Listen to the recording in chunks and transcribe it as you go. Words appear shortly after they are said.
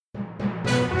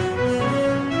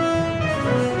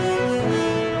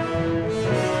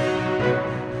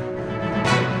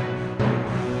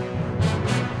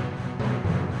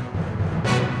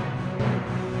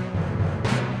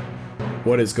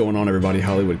What is going on, everybody?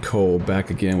 Hollywood Cole back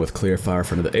again with Clearfire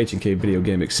for another H&K video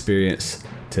game experience.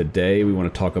 Today we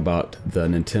want to talk about the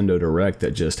Nintendo Direct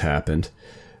that just happened.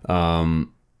 Were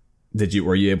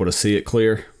you able to see it,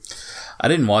 Clear? I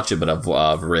didn't watch it, but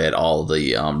I've read all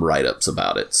the write-ups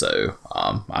about it, so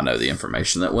I know the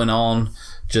information that went on.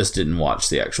 Just didn't watch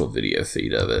the actual video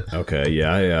feed of it. Okay,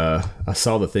 yeah, I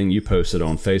saw the thing you posted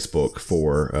on Facebook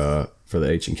for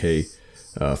the H&K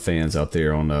fans out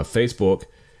there on Facebook.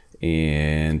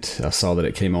 And I saw that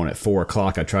it came on at 4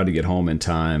 o'clock. I tried to get home in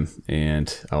time,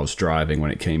 and I was driving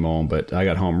when it came on, but I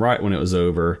got home right when it was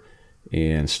over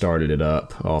and started it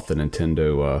up off the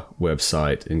Nintendo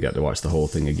website and got to watch the whole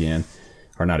thing again.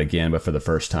 Or not again, but for the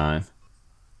first time.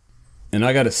 And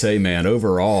I got to say, man,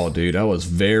 overall, dude, I was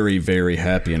very, very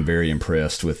happy and very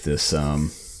impressed with this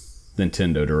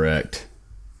Nintendo Direct.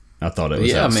 I thought it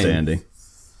was outstanding. I mean,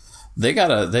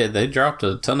 they dropped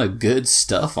a ton of good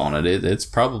stuff on it. It's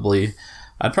probably,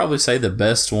 I'd probably say, the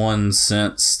best one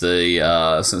since the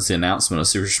announcement of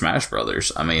Super Smash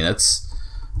Brothers. I mean, it's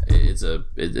going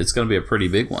to be a pretty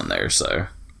big one there. So,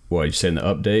 what you saying, the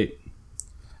update?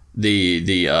 The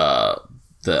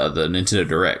Nintendo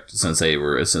Direct since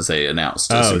they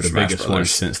announced Super the Smash biggest Brothers. one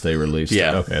since they released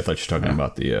it. Okay, I thought you were talking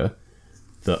about the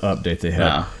update they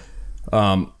had.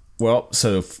 No. Well,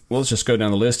 so let's just go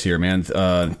down the list here, man.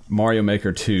 Mario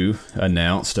Maker 2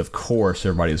 announced. Of course,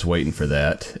 everybody's waiting for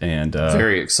that. And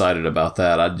very excited about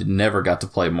that. I never got to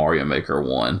play Mario Maker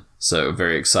 1, so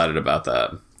very excited about that.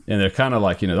 And they're kind of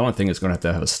like, the only thing is going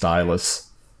to have a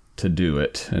stylus to do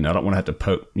it. And I don't want to have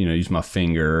to use my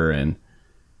finger. And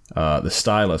the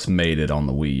stylus made it on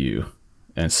the Wii U.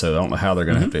 And so I don't know how they're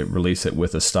going to have to release it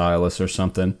with a stylus or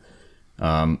something.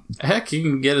 Heck, you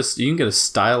can get a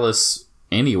stylus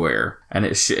anywhere, and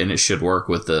it should work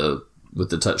with the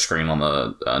touchscreen on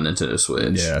the Nintendo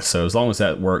Switch. Yeah, so as long as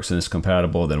that works and it's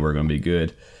compatible, then we're going to be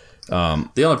good.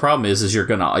 The only problem is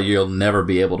you'll never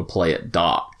be able to play it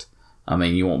docked. I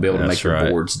mean, you won't be able to make your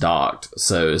boards docked.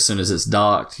 So as soon as it's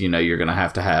docked, you're going to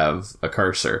have a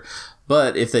cursor.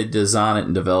 But if they design it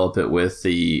and develop it with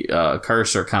the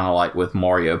cursor, kind of like with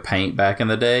Mario Paint back in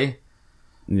the day,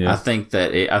 I think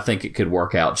it could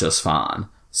work out just fine.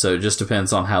 So it just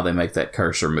depends on how they make that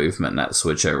cursor movement and that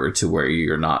switch over to where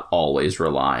you're not always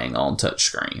relying on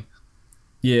touchscreen.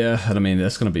 Yeah, and I mean,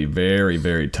 that's going to be very,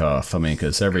 very tough. I mean,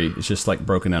 because it's just like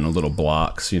broken down in little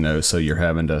blocks, so you're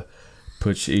having to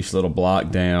push each little block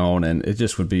down, and it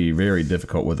just would be very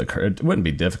difficult with a It wouldn't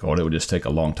be difficult. It would just take a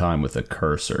long time with a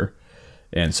cursor.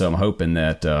 And so I'm hoping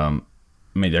that, they're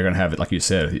going to have it, like you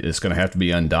said, it's going to have to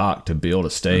be undocked to build a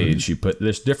stage.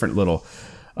 There's different little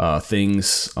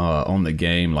things on the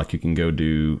game, like you can go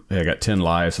do, hey, I got 10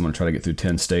 lives, I'm going to try to get through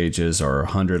 10 stages, or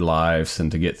 100 lives,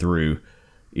 and to get through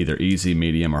either easy,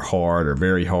 medium, or hard, or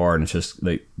very hard, and it's just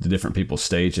the different people's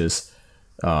stages.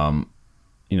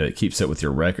 It keeps it with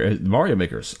your record. Mario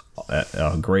Maker's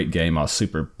a great game. I was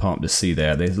super pumped to see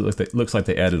that. It looks like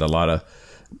they added a lot of,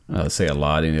 a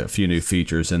few new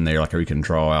features in there, like where you can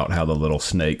draw out how the little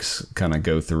snakes kind of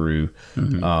go through.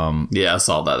 Yeah, I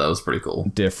saw that. That was pretty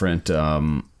cool. Different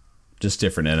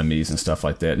enemies and stuff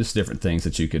like that. Just different things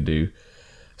that you could do.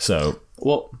 So,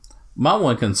 well, my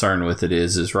one concern with it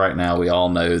is right now we all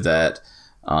know that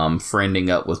friending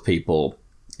up with people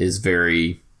is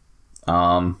very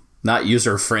not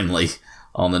user friendly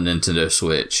on the Nintendo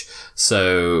Switch.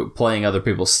 So playing other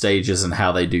people's stages and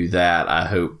how they do that, I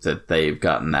hope that they've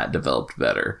gotten that developed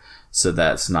better. So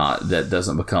that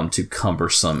doesn't become too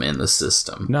cumbersome in the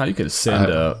system. No, you could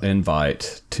send an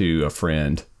invite to a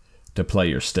friend to play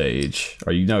your stage,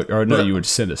 you would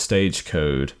send a stage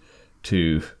code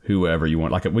to whoever you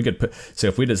want. Like we could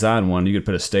if we design one, you could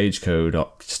put a stage code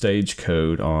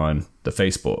on the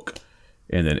Facebook.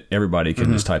 And then everybody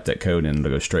can just type that code in and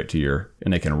it'll go straight to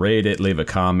and they can rate it, leave a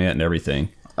comment and everything.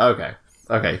 Okay.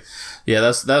 Yeah,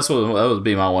 that's what that would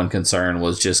be my one concern,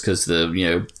 was just because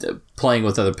playing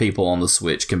with other people on the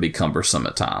Switch can be cumbersome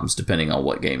at times, depending on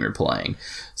what game you're playing.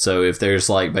 So if there's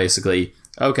basically,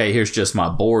 okay, here's just my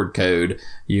board code,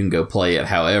 you can go play it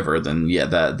however, then yeah,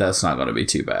 that's not going to be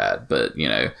too bad. But,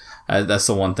 that's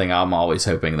the one thing I'm always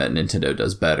hoping that Nintendo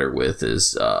does better with,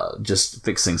 is just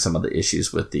fixing some of the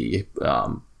issues with the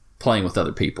playing with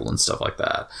other people and stuff like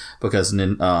that. Because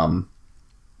Sony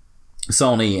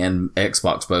and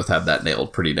Xbox both have that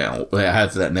nailed pretty well.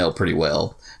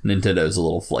 Nintendo's a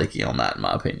little flaky on that, in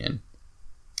my opinion.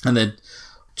 And then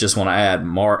just want to add,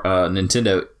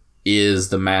 Nintendo is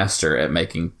the master at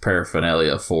making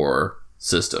paraphernalia for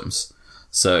systems.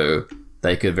 So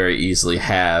they could very easily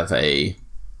have a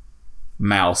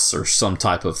mouse or some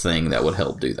type of thing that would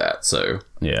help do that. So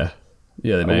yeah,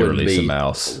 Yeah, they may release a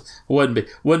mouse.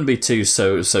 Wouldn't be too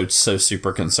so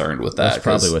super concerned with that. That's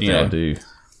probably what they'll do.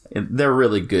 They're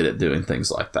really good at doing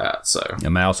things like that. So a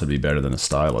mouse would be better than a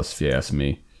stylus, if you ask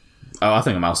me. Oh, I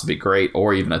think a mouse would be great,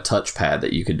 or even a touchpad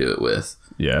that you could do it with.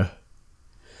 Yeah.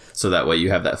 So that way you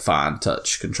have that fine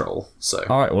touch control. So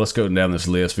all right, well, let's go down this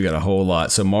list. We got a whole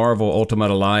lot. So Marvel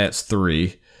Ultimate Alliance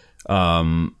 3.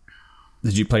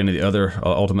 Did you play any of the other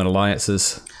Ultimate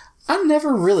Alliances? I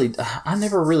never really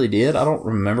did. I don't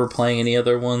remember playing any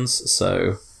other ones.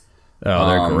 So oh,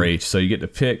 they're great. So you get to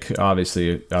pick,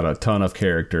 obviously, out a ton of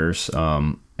characters,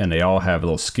 and they all have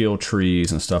little skill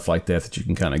trees and stuff like that you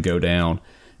can kind of go down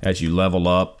as you level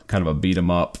up, kind of a beat 'em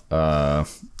up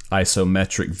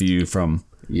isometric view from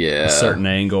a certain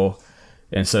angle.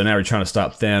 And so now we're trying to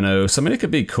stop Thanos. I mean, it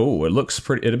could be cool. It looks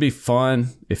pretty. It'd be fun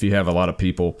if you have a lot of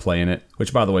people playing it.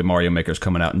 Which, by the way, Mario Maker is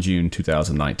coming out in June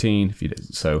 2019. If you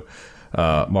did so,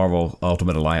 Marvel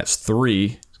Ultimate Alliance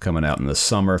 3 is coming out in the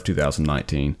summer of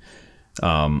 2019.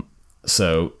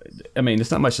 So, I mean,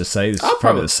 it's not much to say. It's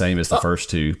probably the same as the first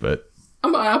two, but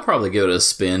I'll probably give it a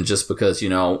spin just because,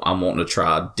 I'm wanting to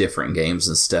try different games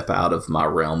and step out of my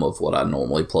realm of what I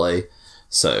normally play.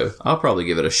 So I'll probably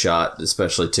give it a shot,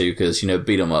 especially too, because,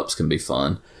 beat 'em ups can be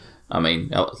fun. I mean,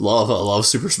 I love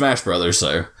Super Smash Brothers,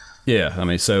 so. Yeah, I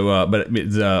mean, so, but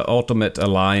the Ultimate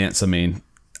Alliance, I mean,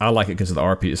 I like it because of the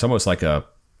RP. It's almost like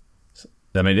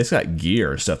it's got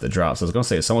gear and stuff that drops. I was going to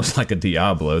say it's almost like a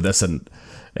Diablo. That's a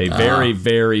very,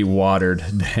 very watered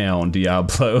down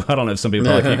Diablo. I don't know if some people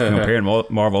are comparing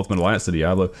Marvel Ultimate Alliance to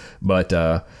Diablo, but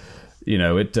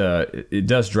it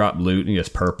does drop loot, and it's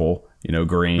purple,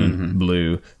 green,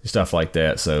 blue, stuff like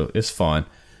that. So it's fun.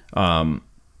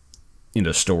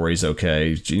 Story's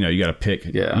okay. You got to pick.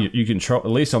 Yeah. You control,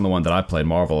 at least on the one that I played,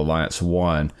 Marvel Alliance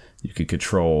 1. You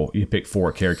pick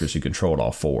 4 characters. You controlled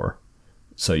all 4.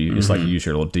 So it's like you use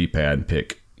your little D-pad and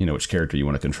pick, which character you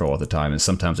want to control at the time. And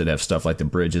sometimes they'd have stuff like the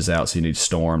bridges out, so you need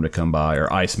Storm to come by,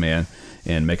 or Iceman,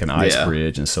 and make an ice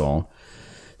bridge and so on.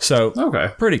 So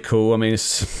pretty cool. I mean,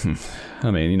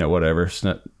 whatever. It's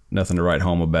nothing to write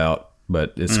home about,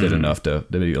 but it's good enough to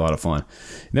be a lot of fun.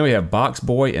 And then we have Box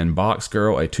Boy and Box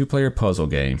Girl, a 2-player puzzle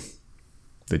game.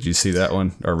 Did you see that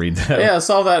one or read that? Yeah, I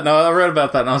saw that. No, I read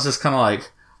about that, and I was just kind of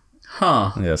like,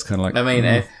 huh. Yeah, it's kind of like. I mean,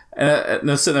 and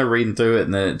I was sitting there reading through it,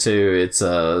 and then too, it's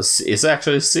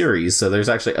actually a series, so there's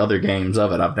actually other games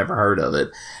of it. I've never heard of it,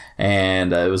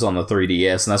 and it was on the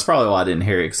 3DS, and that's probably why I didn't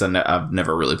hear it, because I've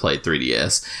never really played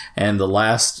 3DS. And the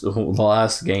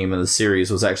last game in the series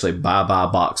was actually Bye Bye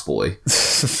Box Boy,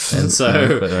 and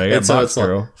so Box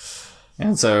Girl.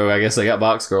 And so I guess they got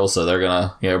Box Girl, so they're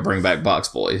gonna bring back Box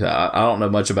Boy. I don't know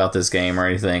much about this game or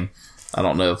anything. I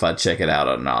don't know if I'd check it out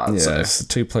or not. Yeah, so. It's a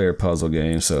 2-player puzzle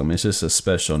game, so I mean, it's just a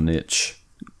special niche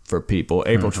for people.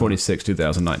 April 26,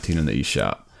 2019 in the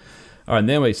eShop. All right, and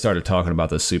then we started talking about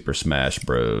the Super Smash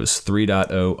Bros.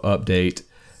 3.0 update.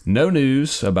 No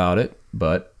news about it,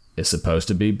 but it's supposed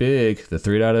to be big. The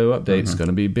 3.0 update is going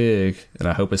to be big, and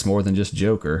I hope it's more than just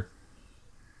Joker.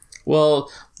 Well,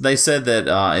 they said that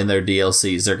in their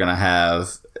DLCs, they're going to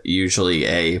have usually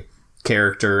a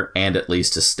character and at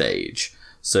least a stage.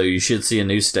 So you should see a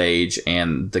new stage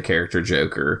and the character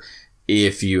Joker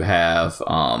if you have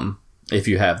the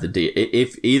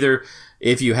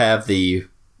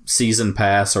season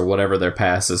pass or whatever their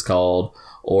pass is called,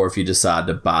 or if you decide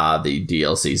to buy the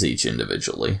DLCs each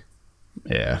individually.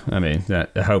 Yeah, I mean,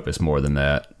 I hope it's more than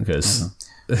that, because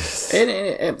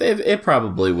it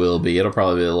probably will be. It'll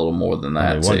probably be a little more than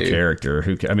that. One character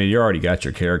you already got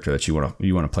your character that you want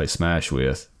to play Smash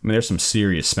with. I mean, there's some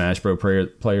serious Smash Bros.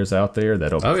 Players out there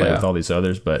that'll play with all these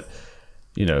others, but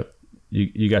you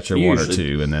got your one or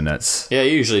two, and then that's you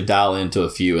usually dial into a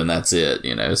few, and that's it.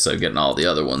 So getting all the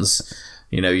other ones,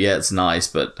 it's nice,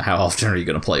 but how often are you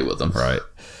going to play with them? Right.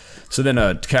 So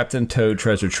then, Captain Toad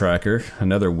Treasure Tracker,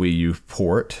 another Wii U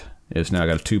port. It's now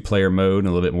got a 2-player mode and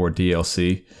a little bit more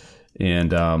DLC.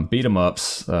 And Beat 'em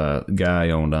Ups, guy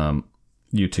on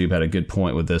YouTube had a good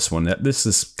point with this one. That this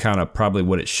is kind of probably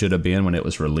what it should have been when it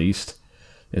was released.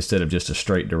 Instead of just a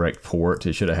straight direct port,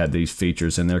 it should have had these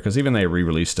features in there. Because even they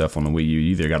re-released stuff on the Wii U,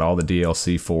 you either got all the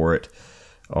DLC for it,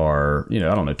 or, I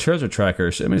don't know, Treasure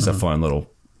Tracker. I mean, it's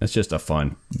it's just a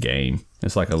fun game.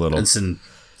 It's like a little...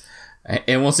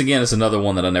 And once again, it's another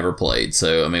one that I never played.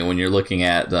 So, I mean, when you're looking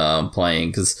at playing,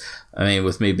 because, I mean,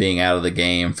 with me being out of the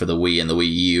game for the Wii and the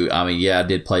Wii U, I mean, I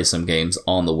did play some games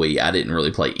on the Wii. I didn't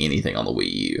really play anything on the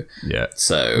Wii U. Yeah.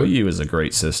 So Wii U is a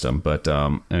great system, but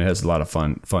and it has a lot of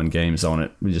fun games on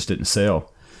it. We just didn't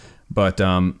sell. But,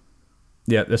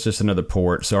 that's just another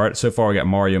port. So, all right, so far we got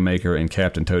Mario Maker and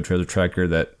Captain Toad Treasure Tracker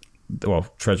that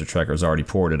Treasure Tracker is already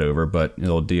ported over, but a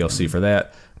little DLC for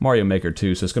that. Mario Maker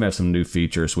 2, so it's going to have some new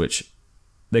features, which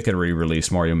they could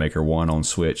re-release Mario Maker 1 on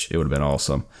Switch. It would have been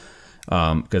awesome.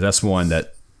 Because that's one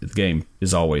that the game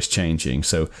is always changing.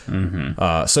 So,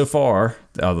 so far,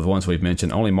 out of the ones we've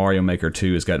mentioned, only Mario Maker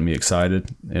 2 has gotten me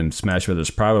excited, and Smash Brothers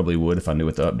probably would if I knew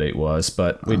what the update was,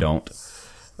 but we don't.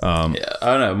 Yeah, I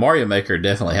don't know. Mario Maker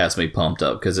definitely has me pumped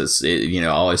up because I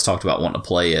always talked about wanting to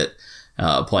play it,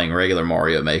 playing regular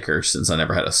Mario Maker since I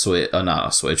never had a Switch, not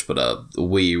a Switch, but a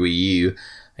Wii U.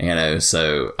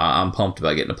 So I'm pumped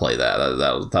about getting to play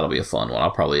that. That'll be a fun one.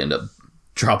 I'll probably end up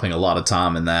dropping a lot of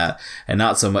time in that, and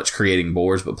not so much creating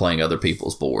boards, but playing other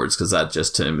people's boards, because that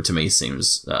just to me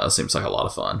seems like a lot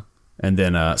of fun. And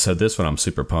then, so this one I'm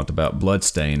super pumped about: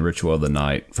 Bloodstained: Ritual of the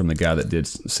Night, from the guy that did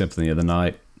Symphony of the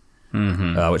Night.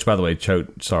 Which, by the way,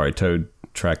 Toad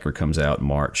Tracker comes out in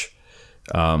March.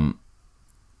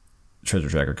 Treasure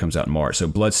Tracker comes out in March. So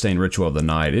Bloodstained: Ritual of the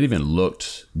Night, it even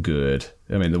looked good.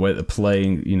 I mean, the way the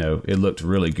playing, it looked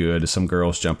really good. Some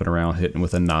girls jumping around hitting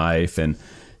with a knife, and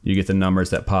you get the numbers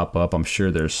that pop up. I'm sure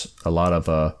there's a lot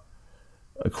of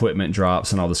equipment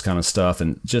drops and all this kind of stuff.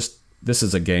 And just, this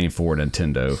is a game for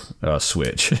Nintendo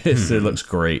Switch. It looks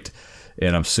great.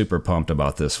 And I'm super pumped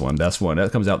about this one. That's one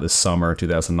that comes out this summer,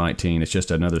 2019. It's just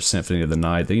another Symphony of the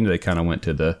Night. They kind of went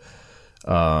to the,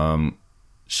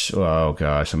 oh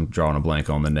gosh, I'm drawing a blank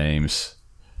on the names.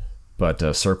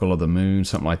 But Circle of the Moon,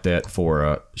 something like that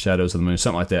for Shadows of the Moon,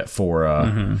 something like that for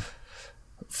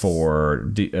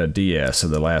DS. So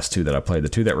the last two that I played, the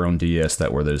two that were on DS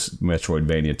that were those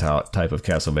Metroidvania type of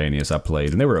Castlevanias I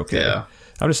played, and they were okay. Yeah.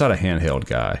 I'm just not a handheld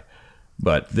guy,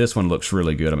 but this one looks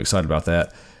really good. I'm excited about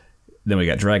that. Then we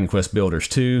got Dragon Quest Builders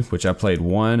 2, which I played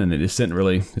 1, and it just didn't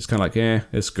really. It's kind of like,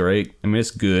 it's great. I mean, it's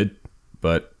good,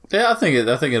 but yeah, I think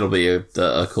it'll be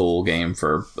a cool game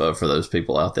for those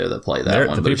people out there that play that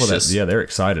one. The people they're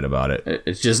excited about it.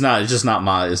 It's not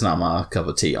my cup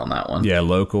of tea on that one. Yeah,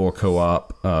 local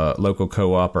co-op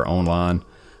or online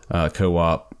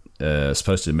co-op is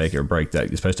supposed to make or break that.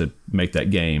 You're supposed to make that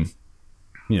game.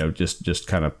 Just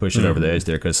kind of push it over the edge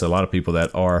there, because a lot of people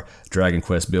that are Dragon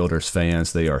Quest Builders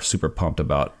fans, they are super pumped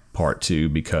about Part 2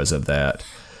 because of that.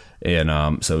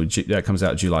 And so that comes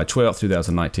out July 12th,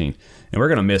 2019. And we're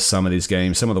going to miss some of these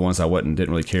games. Some of the ones I didn't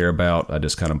really care about, I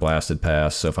just kind of blasted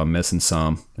past. So if I'm missing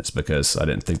some, it's because I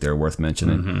didn't think they were worth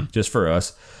mentioning. Just for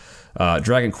us.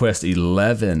 Dragon Quest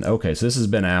 11. Okay, so this has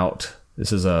been out.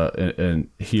 This is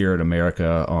here in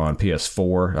America on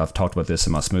PS4. I've talked about this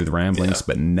in my Smooth Ramblings.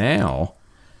 But now...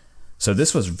 So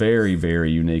this was very, very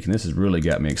unique, and this has really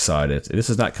got me excited. This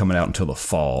is not coming out until the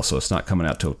fall, so it's not coming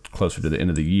out till closer to the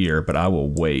end of the year, but I will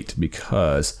wait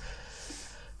because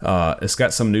it's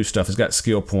got some new stuff. It's got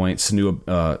skill points, new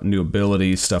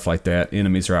abilities, stuff like that.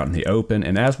 Enemies are out in the open,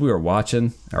 and as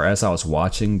I was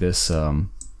watching this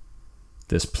being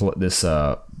played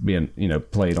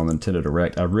on the Nintendo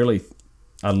Direct, I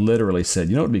literally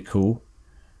said, what would be cool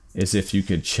is if you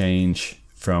could change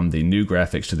from the new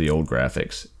graphics to the old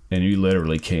graphics. And you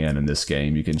literally can in this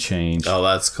game. You can change. Oh,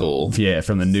 that's cool. Yeah,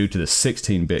 from the new to the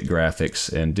 16-bit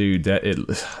graphics. And dude,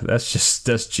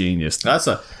 that's genius. That's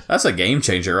a game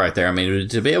changer right there. I mean,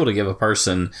 to be able to give a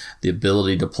person the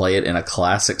ability to play it in a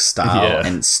classic style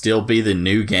and still be the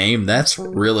new game, that's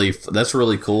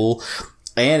really cool.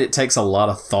 And it takes a lot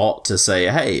of thought to say,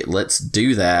 hey, let's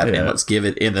do that and let's give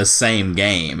it in the same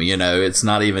game. It's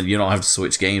not even, you don't have to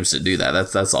switch games to do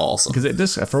that. That's awesome. Because it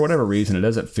just, for whatever reason, it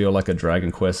doesn't feel like a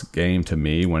Dragon Quest game to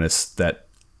me when it's that,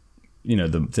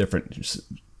 the different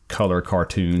color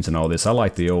cartoons and all this. I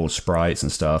like the old sprites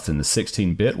and stuff, and the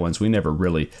 16-bit ones we never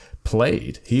really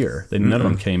played here. None of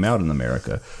them came out in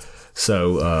America.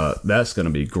 So that's going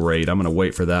to be great. I'm going to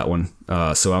wait for that one.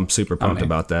 So I'm super pumped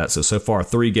about that. So far,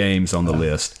 3 games on the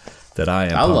list that I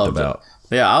am pumped about.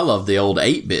 Yeah, I love the old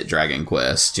 8-bit Dragon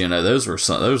Quest. Those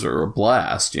were a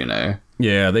blast.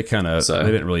 Yeah, they kind of they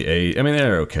didn't really age. I mean,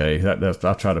 they're okay.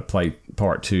 I tried to play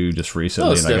Part 2 just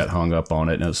recently, and I got hung up on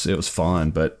it, and it was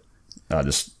fun, but I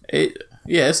just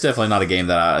Yeah, it's definitely not a game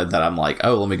that I'm like,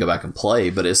 oh, let me go back and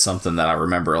play, but it's something that I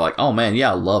remember like, oh man,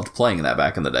 yeah, I loved playing that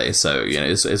back in the day. So,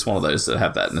 it's one of those that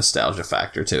have that nostalgia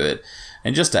factor to it.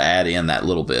 And just to add in that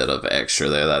little bit of extra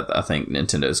there, that I think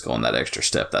Nintendo's going that extra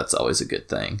step, that's always a good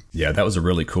thing. Yeah, that was a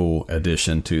really cool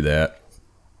addition to that.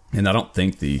 And I don't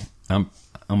think I'm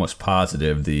almost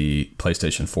positive the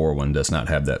PlayStation 4 one does not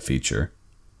have that feature.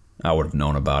 I would have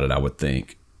known about it, I would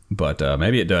think. But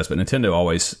maybe it does. But Nintendo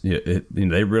always,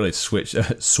 they really switched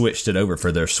it over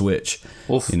for their Switch.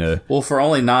 Well, for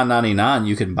only $9.99,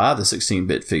 you can buy the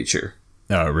 16-bit feature.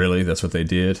 Oh, really? That's what they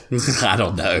did? I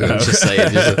don't know. I'm just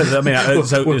saying. I mean,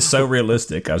 it's so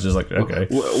realistic. I was just like, okay.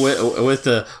 With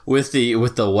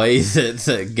the way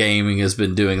that gaming has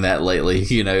been doing that lately,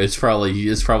 it's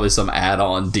probably some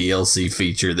add-on DLC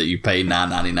feature that you pay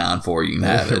 $9.99 for. You can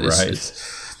have it.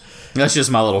 That's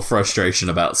just my little frustration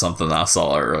about something I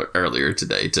saw earlier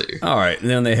today too. All right, and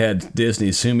then they had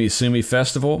Disney Sumi Sumi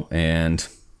Festival, and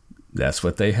that's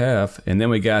what they have. And then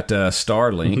we got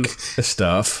Starlink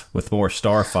stuff with more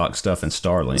Star Fox stuff and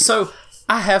Starlink. So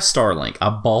I have Starlink. I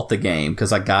bought the game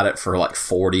because I got it for like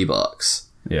 $40.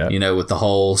 Yeah. With the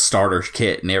whole starter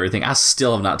kit and everything. I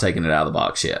still have not taken it out of the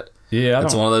box yet. Yeah,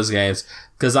 it's one of those games.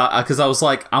 Because I was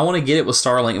like, I want to get it with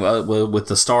Starlink, with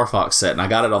the Star Fox set, and I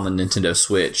got it on the Nintendo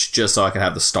Switch just so I could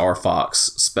have the Star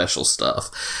Fox special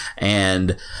stuff.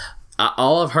 And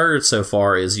all I've heard so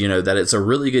far is, that it's a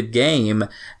really good game,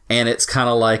 and it's kind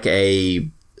of like a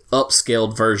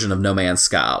upscaled version of No Man's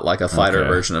Sky, like a fighter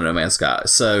version of No Man's Sky.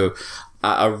 So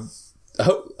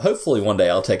hopefully one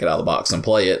day I'll take it out of the box and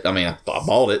play it. I mean, I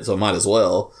bought it, so I might as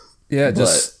well. Yeah,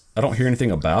 I don't hear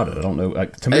anything about it. I don't know.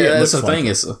 To me,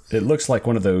 it looks like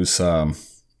one of those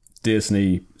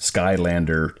Disney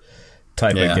Skylander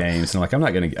type of games. And I'm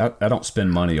not going to. I don't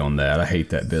spend money on that. I hate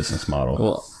that business model.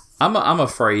 Well, I'm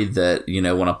afraid that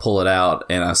when I pull it out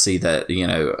and I see that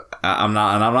I'm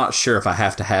not sure if I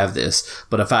have to have this,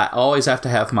 but if I always have to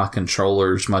have my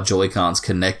controllers, my Joy-Cons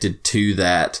connected to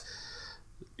that,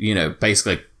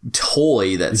 basically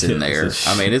toy that's in there.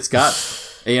 I mean, it's got.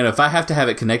 If I have to have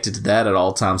it connected to that at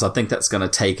all times, I think that's going to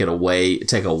take away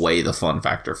the fun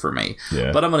factor for me.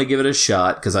 Yeah. But I'm going to give it a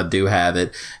shot because I do have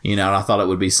it, and I thought it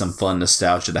would be some fun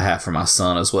nostalgia to have for my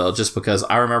son as well, just because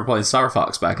I remember playing Star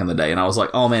Fox back in the day, and I was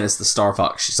like, oh man, it's the Star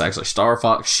Fox. It's actually Star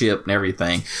Fox ship and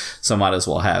everything, so I might as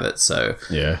well have it. So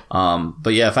yeah.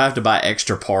 But yeah, if I have to buy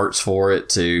extra parts for it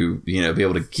to, be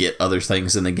able to get other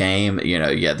things in the game,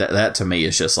 that to me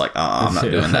is just like, I'm not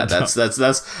doing that. That's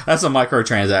a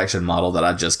microtransaction model that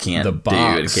I just can't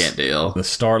can't deal. The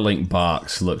Starlink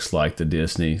box looks like the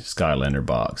Disney Skylander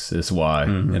box. It's why.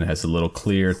 And it has a little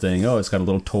clear thing. Oh, it's got a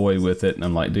little toy with it. And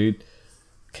I'm like, dude,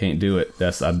 can't do it.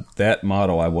 That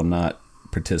model I will not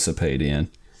participate in.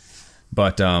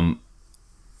 But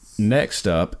next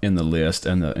up in the list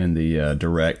in the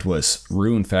direct was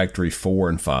Rune Factory 4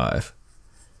 and 5.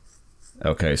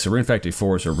 Okay, so Rune Factory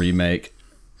 4 is a remake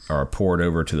or port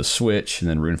over to the Switch, and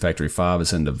then Rune Factory 5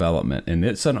 is in development. And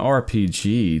it's an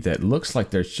RPG that looks like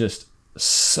there's just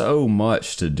so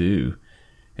much to do.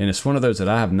 And it's one of those that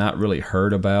I have not really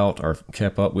heard about or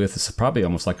kept up with. It's probably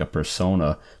almost like a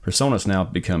Persona. Persona's now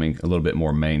becoming a little bit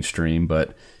more mainstream,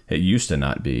 but it used to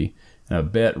not be. And I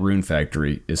bet Rune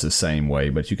Factory is the same way,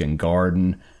 but you can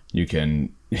garden, you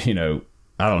can, I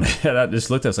don't know. I just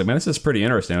looked at it, I was like, man, this is pretty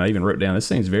interesting. I even wrote down, this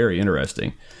thing's very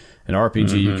interesting. An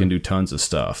RPG, you can do tons of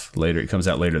stuff. It comes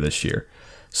out later this year.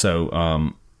 So,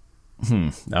 I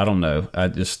don't know. I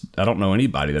don't know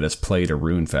anybody that has played a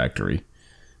Rune Factory.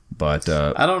 But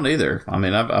I don't either. I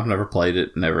mean, I've never played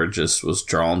it. Never just was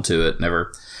drawn to it.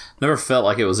 Never felt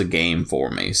like it was a game for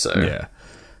me. So yeah.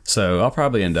 So I'll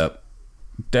probably end up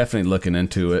definitely looking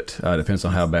into it. Depends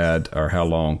on how bad or how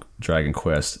long Dragon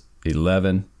Quest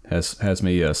 11 has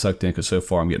me sucked in. Because so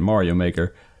far I'm getting Mario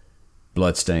Maker,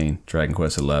 Bloodstained, Dragon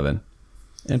Quest 11,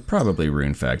 and probably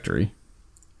Rune Factory.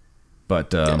 But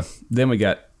then we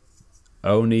got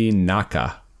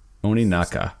Oninaka,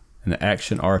 an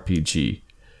action RPG.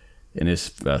 And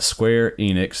it's Square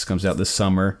Enix, comes out this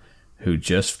summer, who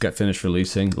just got finished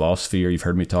releasing Lost Sphear. You've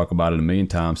heard me talk about it a million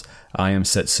times. I Am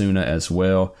Setsuna as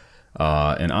well.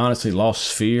 And honestly,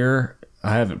 Lost Sphear,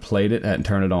 I haven't played it, hadn't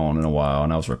turned it on in a while.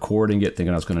 And I was recording it,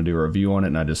 thinking I was going to do a review on it,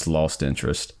 and I just lost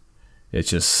interest.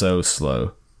 It's just so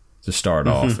slow to start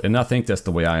off. And I think that's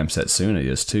the way I Am Setsuna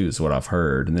is too, is what I've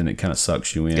heard. And then it kind of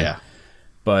sucks you in. Yeah.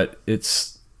 But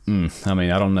it's, I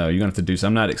mean, I don't know. You're going to have to do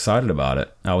something. I'm not excited about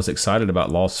it. I was excited about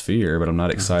Lost Sphear, but I'm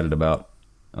not excited about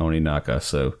Oninaka.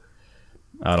 So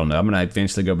I don't know. I'm going to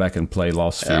eventually go back and play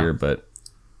Lost Sphear, but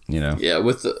because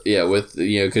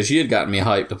you had gotten me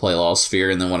hyped to play Lost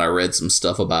Sphear, and then when I read some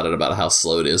stuff about it, about how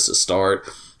slow it is to start,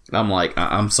 I'm like,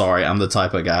 I'm sorry, I'm the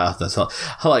type of guy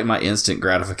I like my instant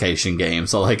gratification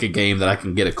games. I like a game that I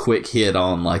can get a quick hit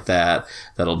on like that,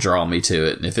 that'll draw me to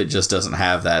it. And if it just doesn't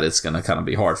have that, it's going to kind of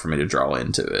be hard for me to draw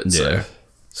into it. Yeah.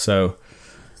 So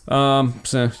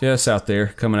it's out there,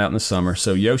 coming out in the summer.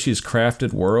 So Yoshi's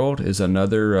Crafted World is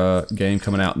another game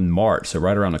coming out in March, so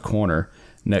right around the corner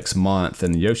next month.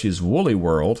 And Yoshi's Woolly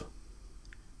World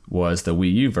was the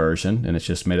Wii U version, and it's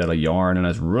just made out of yarn and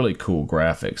has really cool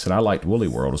graphics. And I liked Woolly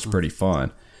World; it's pretty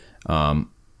fun.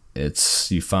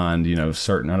 You find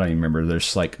certain, I don't even remember.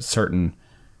 There's like certain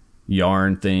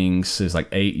yarn things. There's like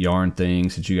 8 yarn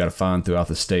things that you got to find throughout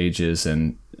the stages,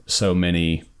 and so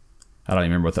many. I don't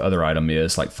even remember what the other item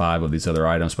is, like 5 of these other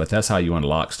items, but that's how you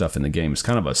unlock stuff in the game. It's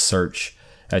kind of a search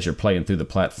as you're playing through the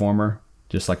platformer,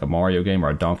 just like a Mario game or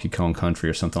a Donkey Kong Country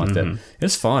or something like that.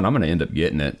 It's fun. I'm going to end up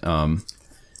getting it.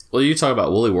 Well, you talk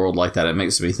about Woolly World like that. It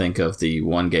makes me think of the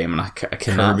one game, and I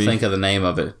cannot Kirby? think of the name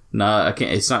of it. No, I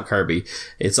can't. It's not Kirby.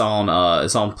 It's on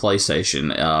PlayStation.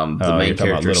 The main you're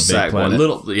talking about character is Little Big Planet?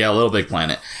 Little Big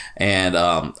Planet. And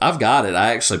I've got it.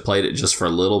 I actually played it just for a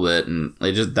little bit, and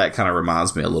it just that kind of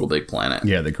reminds me of Little Big Planet.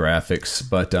 Yeah, the graphics,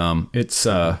 but it's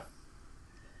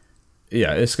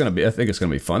yeah, it's gonna be. I think it's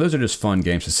gonna be fun. Those are just fun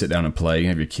games to sit down and play. You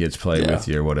have your kids play with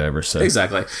you or whatever. So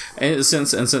exactly. And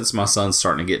since my son's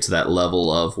starting to get to that level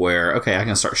of where okay, I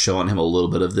can start showing him a little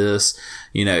bit of this.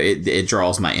 You know, it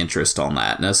draws my interest on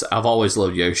that. And I've always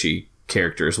loved Yoshi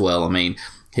character as well. I mean,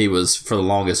 he was for the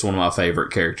longest one of my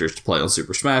favorite characters to play on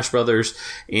Super Smash Brothers.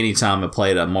 Anytime I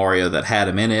played a Mario that had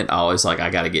him in it, I always I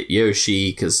got to get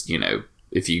Yoshi because you know.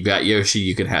 If you got Yoshi,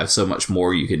 you can have so much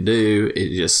more you can do.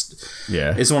 It's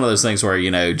one of those things where, you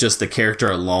know, just the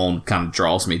character alone kind of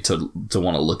draws me to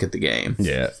want to look at the game.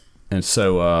 Yeah. And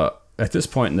so at this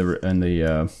point in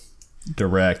the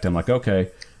direct, I'm like,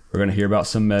 okay, we're going to hear about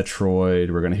some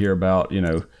Metroid. We're going to hear about, you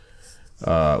know,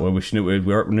 well, we knew it was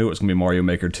going to be Mario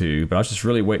Maker 2, but I was just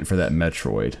really waiting for that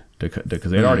Metroid because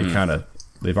they've already hinted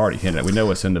at it. We know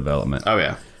it's in development. Oh,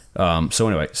 yeah. So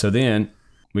anyway, then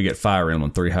we get Fire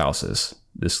Emblem 3 Houses.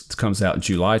 This comes out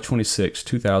July 26,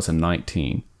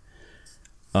 2019.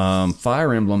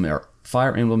 Fire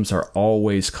Emblems are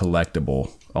always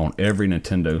collectible on every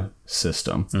Nintendo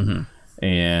system.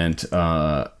 And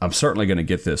I'm certainly going to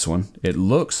get this one. It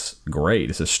looks great.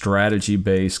 It's a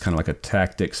strategy-based, kind of like a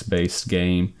tactics-based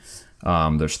game.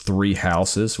 There's 3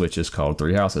 houses, which is called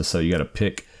 3 Houses. So you got to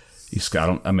pick.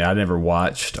 I never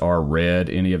watched or read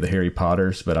any of the Harry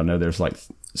Potters, but I know there's like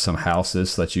some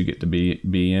houses that you get to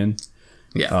be in.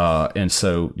 Yeah. And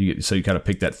so you kind of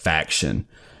pick that faction.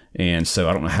 And so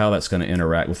I don't know how that's going to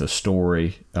interact with the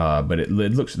story, but it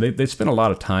looks they spent a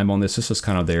lot of time on this. This is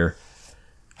kind of their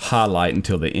highlight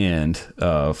until the end.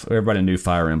 Everybody knew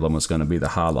Fire Emblem was going to be the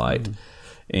highlight,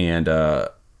 and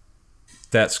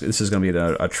this is going to be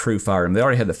a true Fire Emblem. They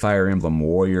already had the Fire Emblem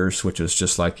Warriors, which is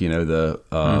just like the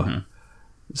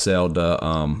Zelda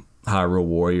Hyrule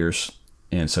Warriors.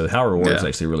 And so Hyrule Warriors is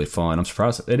actually really fun. I'm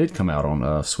surprised it did come out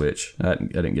on Switch. I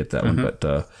didn't get that one, but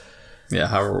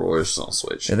Hyrule Warriors is on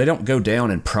Switch. Yeah, they don't go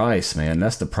down in price, man.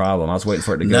 That's the problem. I was waiting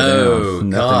for it to go down.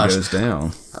 Nothing goes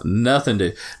down. Nothing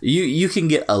to you can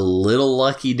get a little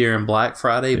lucky during Black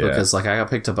Friday because I got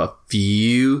picked up a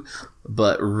few,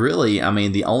 but really, I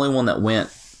mean, the only one that went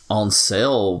on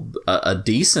sale, a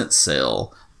decent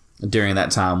sale during that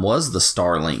time was the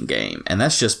Starlink game, and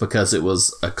that's just because it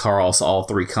was across all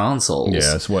 3 consoles.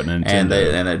 Yeah, it's what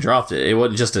Nintendo, and they dropped it. It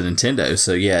wasn't just a Nintendo,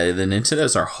 so yeah, the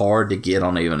Nintendos are hard to get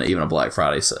on even a Black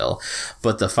Friday sale.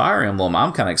 But the Fire Emblem,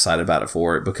 I'm kind of excited about it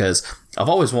for it because I've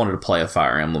always wanted to play a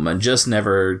Fire Emblem and just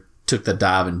never took the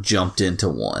dive and jumped into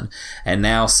one. And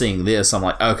now seeing this, I'm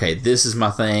like, okay, this is my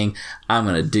thing. I'm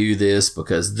going to do this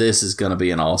because this is going to be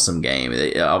an awesome game.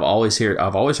 I've always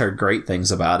heard great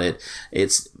things about it.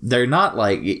 They're not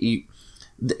like you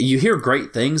hear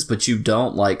great things, but you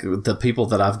don't like the people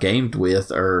that I've gamed with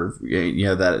or you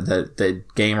know that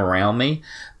game around me.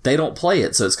 They don't play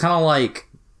it, so it's kind of like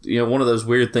one of those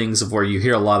weird things of where you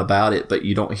hear a lot about it, but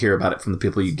you don't hear about it from the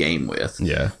people you game with.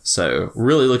 Yeah. So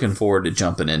really looking forward to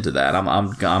jumping into that.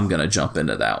 I'm gonna jump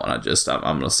into that one.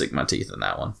 I'm gonna stick my teeth in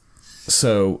that one.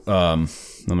 So I'm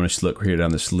gonna just look here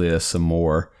down this list some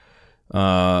more.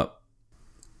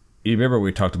 You remember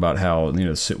we talked about how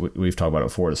we've talked about it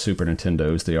before, the Super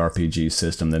Nintendo's the RPG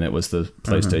system, then it was the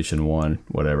PlayStation 1,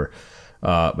 whatever.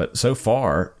 But so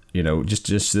far, just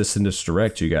this in this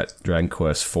direct, you got Dragon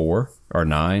Quest 4 or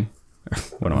 9.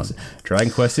 What am I saying?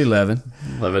 Dragon Quest 11,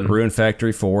 Rune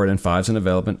Factory 4, and then 5's in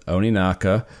development.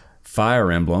 Oninaka,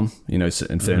 Fire Emblem,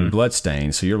 and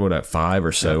Bloodstained. So you're at 5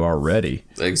 or so already.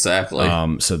 Exactly.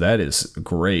 So that is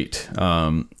great.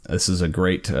 This is a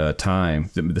great time.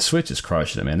 The Switch is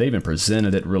crushing it, man. They even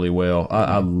presented it really well.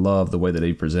 I love the way that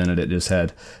they presented it. Just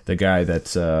had the guy that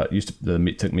took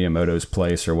Miyamoto's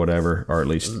place or whatever, or at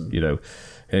least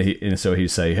and so he'd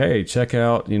say, "Hey, check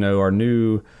out our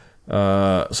new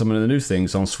some of the new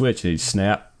things on Switch." And he'd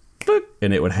snap,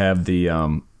 and it would have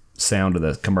the sound of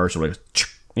the commercial.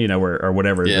 or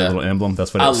whatever, the little emblem.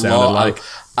 That's what it sounded like.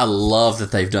 I love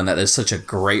that they've done that. There's such a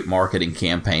great marketing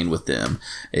campaign with them,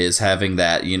 is having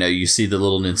that, you see the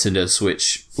little Nintendo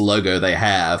Switch logo they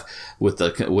have with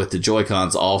the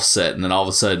Joy-Cons offset, and then all of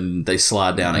a sudden they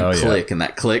slide down and click, and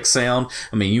that click sound.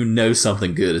 I mean,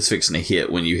 something good is fixing to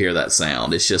hit when you hear that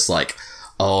sound. It's just like,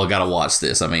 oh, I gotta watch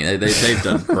this. I mean, they've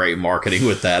done great marketing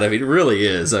with that. I mean, it really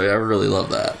is. I really love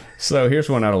that. So here's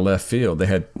one out of left field. They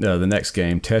had the next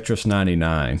game, Tetris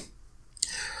 99.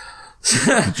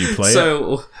 Did you play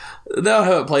it? No, I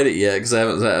haven't played it yet because I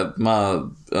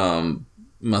haven't.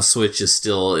 My Switch is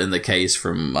still in the case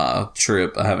from my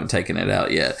trip. I haven't taken it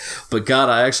out yet. But God,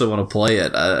 I actually want to play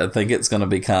it. I think it's going to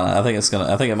be I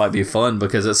think it might be fun,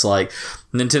 because it's like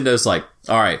Nintendo's like,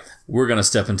 all right, we're going to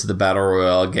step into the Battle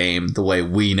Royale game the way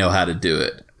we know how to do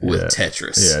it. With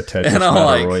Tetris. Yeah, Tetris and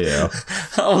Battle Royale.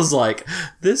 I was like,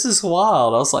 this is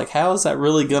wild. I was like, how is that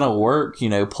really going to work,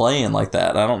 playing like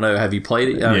that? I don't know. Have you played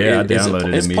it? I downloaded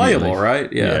it. It's playable,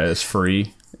 right? Yeah, it's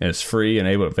free. It's free and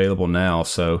available now.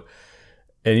 So,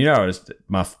 and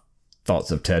my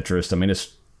thoughts of Tetris, I mean,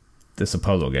 it's a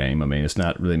puzzle game. I mean, it's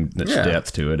not really much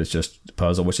depth to it. It's just a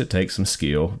puzzle, which it takes some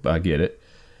skill. I get it.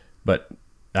 But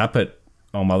I put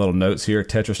on my little notes here,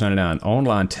 Tetris 99,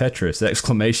 online Tetris, !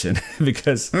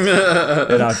 Because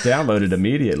and I downloaded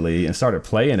immediately and started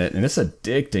playing it, and it's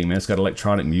addicting, man. It's got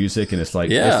electronic music, and it's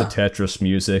like, it's the Tetris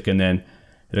music, and then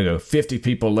it'll go 50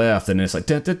 people left, and it's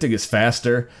like, it gets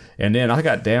faster, and then I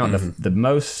got down to the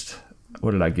most,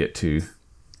 what did I get to?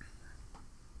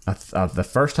 The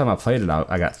first time I played it,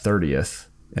 I got 30th,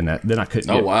 and then I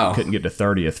couldn't get to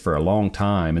 30th for a long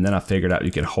time, and then I figured out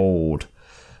you could hold,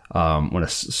 when a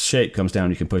shape comes down,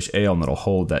 you can push L and it'll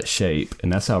hold that shape,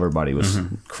 and that's how everybody was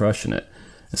crushing it.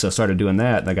 And so I started doing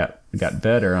that, and I got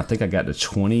better. And I think I got to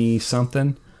 20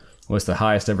 something was the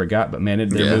highest I ever got. But man,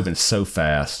 they're moving so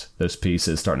fast. Those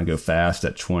pieces starting to go fast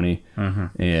at 20,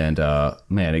 and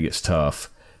man, it gets tough.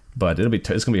 But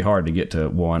it's gonna be hard to get to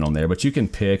one on there. But you can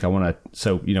pick. When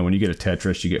you get a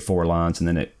Tetris, you get 4 lines, and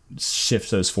then it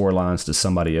shifts those 4 lines to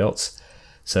somebody else.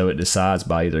 So it decides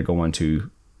by either going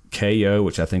to KO,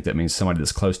 which I think that means somebody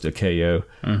that's close to KO,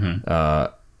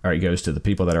 or it goes to the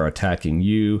people that are attacking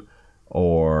you,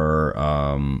 or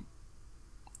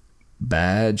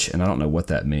badge, and I don't know what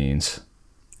that means,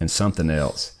 and something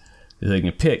else. You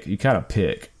can pick. You kind of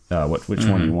pick which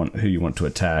one you want, who you want to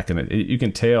attack, and you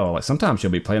can tell. Like sometimes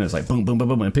you'll be playing, it's like boom, boom, boom,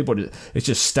 boom, and it's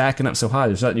just stacking up so high.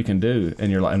 There's nothing you can do, and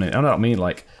you're like, and I don't mean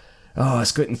like, oh,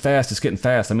 it's getting fast.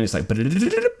 I mean it's like,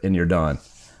 and you're done.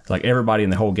 Like everybody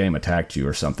in the whole game attacked you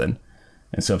or something.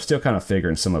 And so I'm still kind of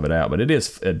figuring some of it out, but it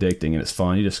is addicting and it's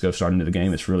fun. You just go start into the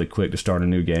game. It's really quick to start a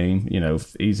new game,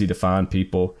 easy to find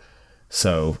people.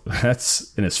 So and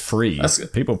it's free.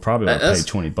 People probably will pay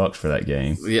 $20 for that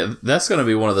game. Yeah, that's going to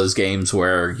be one of those games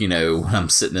where, I'm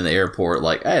sitting in the airport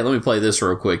like, hey, let me play this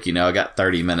real quick. I got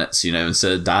 30 minutes,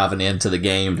 instead of diving into the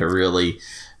game to really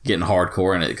getting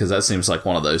hardcore in it, because that seems like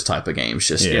one of those type of games.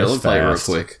 Just, let me play real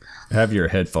quick. Have your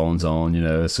headphones on,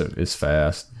 it's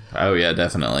fast. Oh yeah,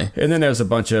 definitely. And then there's a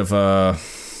bunch of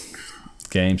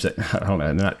games that I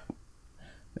don't know.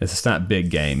 It's not big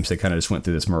games. They kind of just went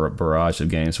through this barrage of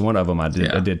games. One of them I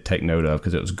did take note of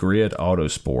because it was Grid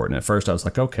Autosport, and at first I was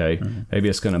like, okay, maybe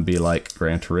it's going to be like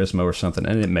Gran Turismo or something,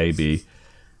 and it may be,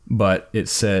 but it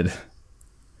said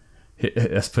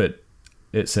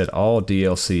all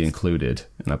DLC included,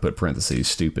 and I put parentheses,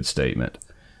 stupid statement.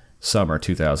 Summer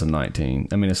 2019.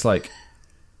 I mean, it's like...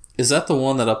 Is that the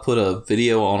one that I put a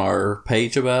video on our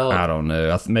page about? I don't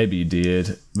know. Maybe you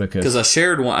did, because I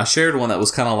shared one that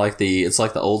was kind of like the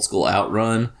old school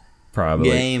Outrun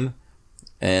game,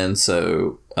 and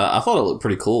so I thought it looked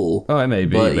pretty cool. Oh, it may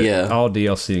be, but yeah, all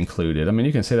DLC included. I mean,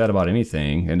 you can say that about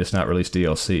anything, and it's not release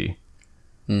DLC.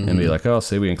 And be like, oh,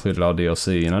 see, we included all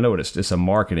DLC. And I know it's a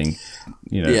marketing,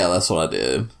 Yeah, that's what I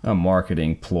did. A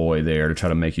marketing ploy there to try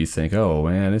to make you think, oh,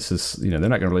 man, this is, they're not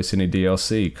going to release any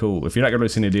DLC. Cool. If you're not going to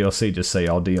release any DLC, just say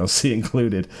all DLC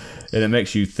included. And it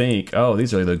makes you think, oh,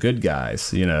 these are the good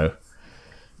guys, Yeah,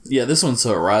 this one's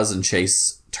Horizon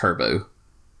Chase Turbo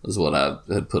is what I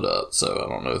had put up. So I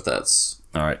don't know if that's...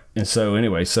 All right. And so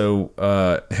anyway,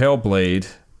 Hellblade,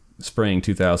 spring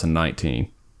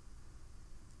 2019.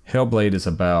 Hellblade is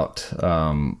about,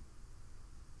 from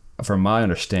my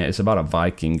understanding, it's about a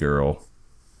Viking girl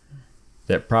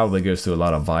that probably goes through a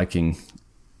lot of Viking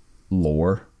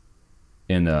lore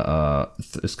in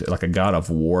it's like a God of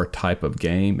War type of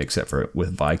game, except for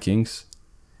with Vikings.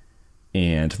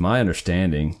 And my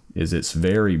understanding is it's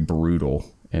very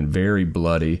brutal and very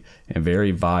bloody and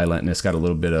very violent, and it's got a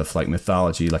little bit of like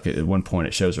mythology. Like at one point,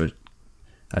 it shows her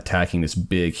attacking this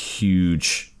big,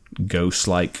 huge,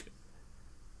 ghost-like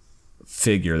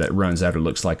figure that runs out. It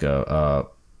looks like a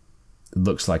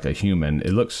human.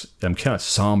 I'm kind of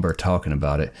somber talking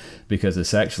about it because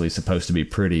it's actually supposed to be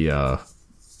pretty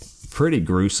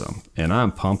gruesome, and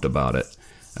I'm pumped about it.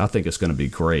 I think it's going to be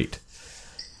great.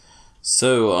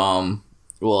 So,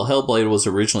 well, Hellblade was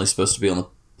originally supposed to be on the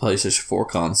PlayStation 4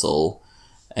 console,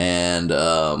 and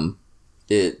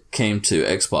it came to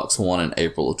Xbox One in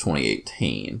April of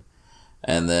 2018.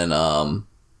 And then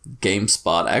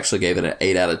GameSpot actually gave it an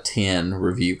 8 out of 10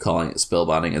 review, calling it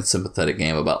spellbinding and sympathetic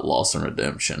game about loss and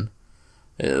redemption.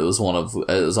 It was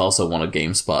also one of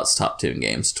GameSpot's top 10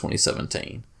 games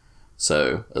 2017.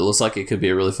 So it looks like it could be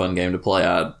a really fun game to play.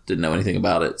 I didn't know anything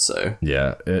about it, so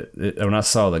yeah. When I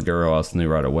saw the girl, I knew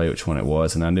right away which one it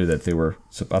was, and I knew that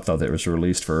I thought that it was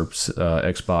released for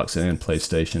Xbox and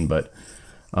PlayStation,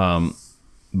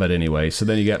 but anyway. So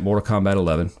then you got Mortal Kombat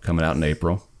 11 coming out in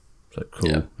April. So cool,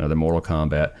 yeah. Another Mortal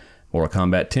Kombat. Mortal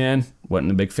Kombat 10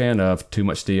 wasn't a big fan of. Too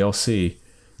much DLC,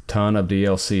 ton of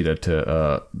DLC that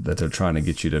they're trying to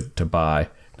get you to buy.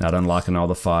 Not unlocking all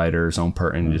the fighters on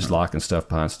and just locking stuff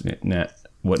behind.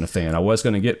 Wasn't a fan. I was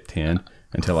going to get 10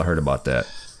 until I heard about that.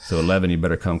 So 11, you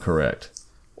better come correct.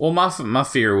 Well, my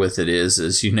fear with it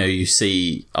is you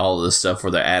see all this stuff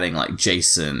where they're adding like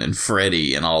Jason and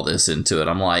Freddy and all this into it.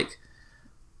 I'm like,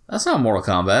 that's not Mortal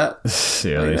Kombat.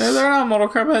 Yeah, they're not Mortal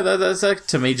Kombat. That's like,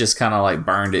 to me, just kind of like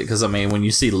burned it. Because, I mean, when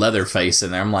you see Leatherface in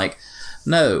there, I'm like,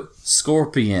 no,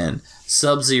 Scorpion,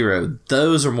 Sub-Zero,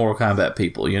 those are Mortal Kombat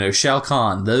people. Shao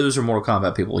Kahn, those are Mortal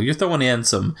Kombat people. You're throwing in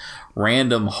some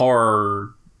random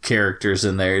horror characters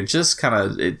in there. It just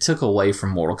it took away from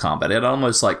Mortal Kombat. It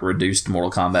almost like reduced Mortal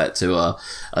Kombat to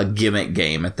a gimmick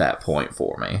game at that point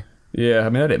for me. Yeah, I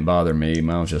mean, that didn't bother me.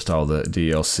 Mine was just all the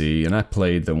DLC, and I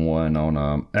played the one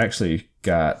on,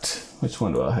 which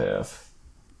one do I have?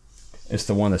 It's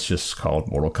the one that's just called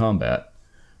Mortal Kombat.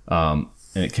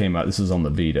 And it came out, this is on the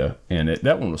Vita, and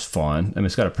that one was fun. I mean,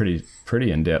 it's got a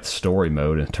pretty in-depth story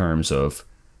mode in terms of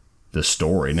the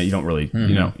story. Now, you don't really,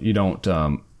 you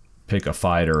don't pick a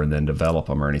fighter and then develop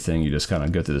them or anything. You just kind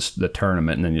of go through the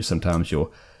tournament, and then sometimes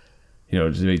you'll,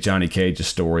 Johnny Cage's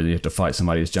story, you have to fight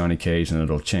somebody as Johnny Cage, and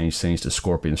it'll change things to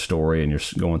Scorpion's story, and you're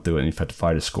going through it, and you have to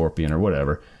fight a Scorpion or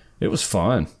whatever. It was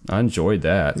fun. I enjoyed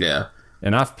that. Yeah.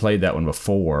 And I've played that one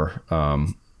before.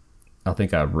 I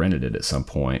think I rented it at some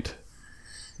point.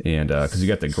 And because you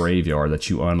got the graveyard that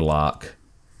you unlock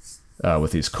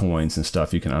with these coins and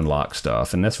stuff, you can unlock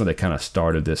stuff. And that's where they kind of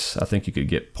started this. I think you could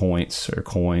get points or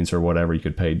coins or whatever you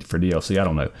could pay for DLC. I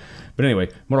don't know. But anyway,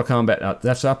 Mortal Kombat,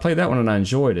 I played that one and I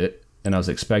enjoyed it. And I was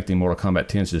expecting Mortal Kombat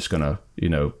 10 is just going to,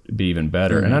 be even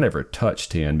better. Mm-hmm. And I never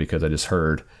touched 10 because I just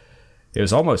heard it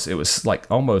was almost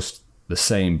the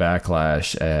same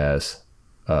backlash as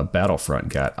Battlefront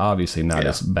got. Obviously not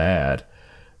as bad.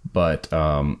 But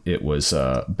it was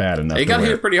bad enough. It got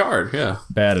hit pretty hard, yeah.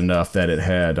 Bad enough that it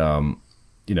had, a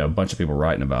bunch of people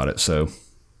writing about it. So,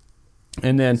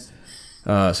 and then,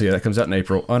 that comes out in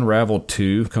April. Unraveled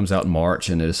 2 comes out in March,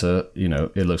 and it's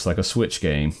it looks like a Switch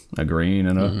game, a green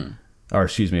and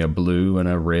a blue and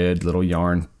a red little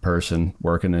yarn person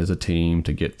working as a team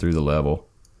to get through the level.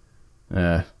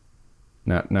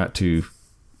 Not too.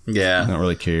 Yeah. Don't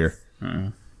really care.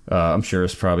 Mm. I'm sure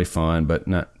it's probably fun, but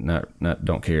not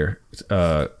don't care.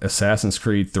 Assassin's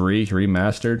Creed 3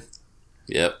 remastered.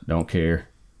 Yep. Don't care.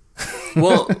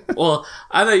 well,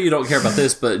 I know you don't care about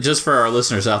this, but just for our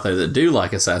listeners out there that do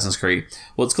like Assassin's Creed,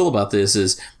 what's cool about this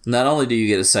is not only do you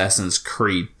get Assassin's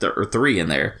Creed 3 in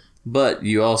there, but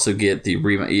you also get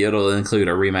it'll include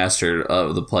a remaster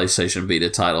of the PlayStation Vita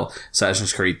title,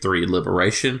 Assassin's Creed 3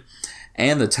 Liberation,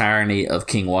 and the Tyranny of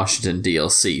King Washington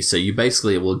DLC. So you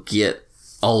basically will get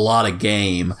a lot of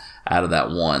game out of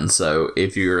that one. So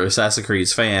if you're an Assassin's Creed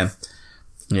fan,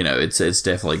 it's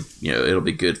definitely, it'll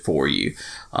be good for you.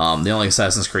 The only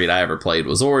Assassin's Creed I ever played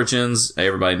was Origins.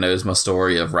 Everybody knows my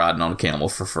story of riding on a camel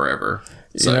for forever.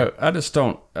 So,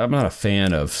 I'm not a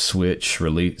fan of Switch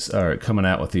release or coming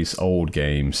out with these old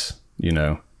games,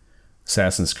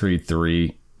 Assassin's Creed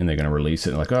 3, and they're going to release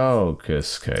it and like, oh, okay,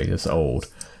 it's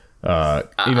old. Even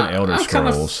Elder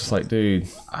Scrolls. It's like, dude,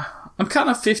 I'm kind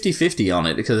of 50-50 on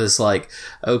it because it's like,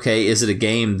 okay, is it a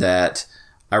game that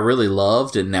I really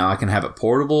loved and now I can have it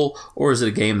portable? Or is it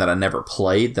a game that I never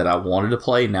played that I wanted to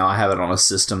play? Now I have it on a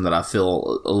system that I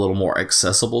feel a little more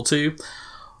accessible to?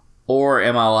 Or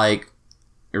am I like,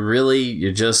 really,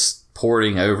 you're just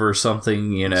porting over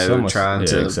something, trying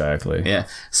to... Exactly. Yeah.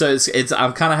 So it's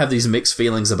I kind of have these mixed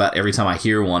feelings about every time I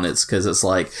hear one. It's because it's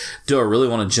like, do I really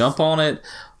want to jump on it?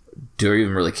 Do I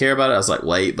even really care about it? I was like,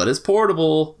 wait, but it's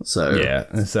portable. So yeah,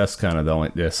 that's kind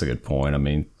of that's a good point. I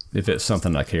mean, if it's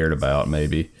something I cared about,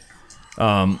 maybe.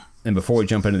 And before we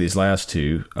jump into these last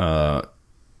two,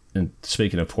 and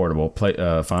speaking of portable,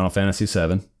 Final Fantasy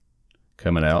VII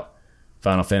coming out.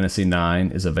 Final Fantasy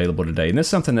IX is available today, and this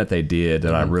is something that they did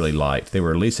that I really liked. They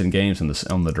were releasing games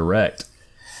on the Direct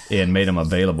and made them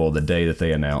available the day that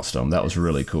they announced them. That was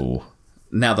really cool.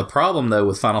 Now the problem though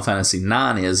with Final Fantasy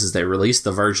IX is they released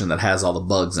the version that has all the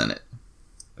bugs in it.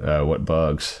 What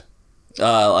bugs?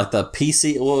 Like the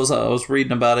PC. I was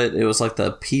reading about it. It was like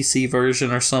the PC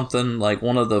version or something. Like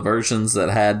one of the versions that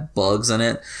had bugs in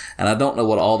it, and I don't know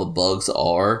what all the bugs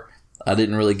are. I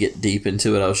didn't really get deep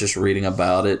into it. I was just reading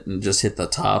about it and just hit the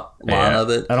top line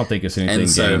of it. I don't think it's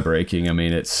anything game breaking. I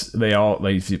mean,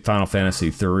 Final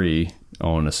Fantasy 3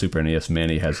 on the Super NES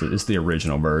Mini it's the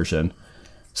original version,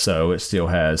 so it still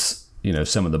has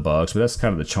some of the bugs, but that's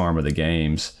kind of the charm of the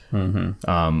games. Mm-hmm.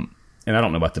 And I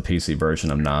don't know about the PC version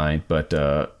of 9, but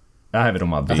I have it on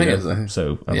my Vita.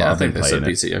 I think they said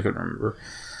PC. I couldn't remember.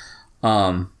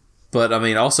 But I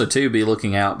mean, also too, be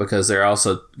looking out because they're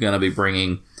also going to be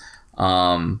bringing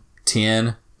 10,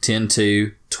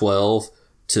 10-2, 12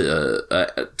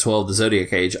 to 12 the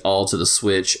Zodiac Age all to the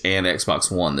Switch and Xbox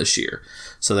One this year.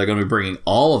 So they're going to be bringing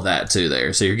all of that to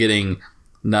there. So you're getting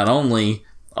not only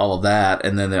all of that,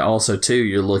 and then they're also too,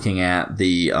 you're looking at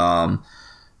the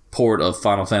port of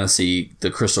Final Fantasy,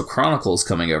 the Crystal Chronicles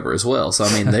coming over as well. So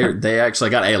I mean, they actually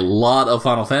got a lot of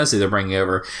Final Fantasy they're bringing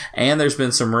over, and there's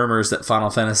been some rumors that Final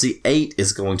Fantasy 8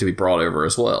 is going to be brought over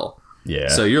as well. Yeah.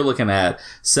 So you're looking at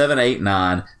 7, 8,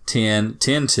 9, 10,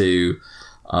 10-2,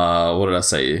 what did I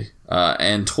say?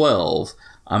 And 12.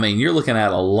 I mean, you're looking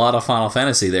at a lot of Final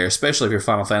Fantasy there, especially if you're a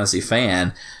Final Fantasy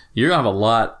fan. You're going to have a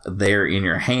lot there in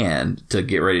your hand to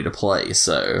get ready to play.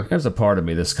 So there's a part of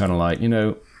me that's kind of like,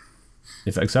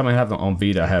 if I'm gonna have on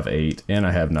Vita, I have 8 and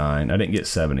I have 9. I didn't get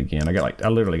 7 again. I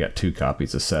literally got 2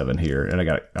 copies of 7 here, and I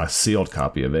got a sealed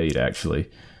copy of 8 actually.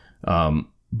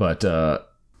 But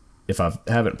if I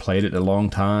haven't played it in a long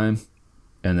time,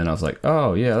 and then I was like,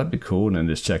 oh yeah, that'd be cool, and then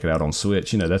just check it out on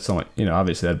Switch. That's only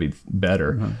obviously that'd be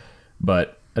better. Mm-hmm.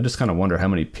 But I just kind of wonder how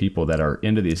many people that are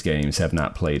into these games have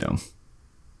not played them.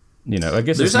 I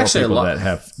guess there's actually more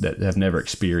people that have never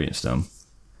experienced them.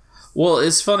 Well,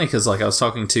 it's funny because I was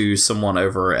talking to someone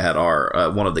over at our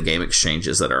one of the game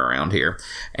exchanges that are around here,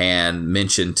 and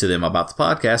mentioned to them about the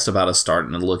podcast, about us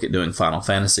starting to look at doing Final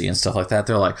Fantasy and stuff like that.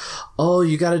 They're like, "Oh,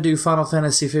 you got to do Final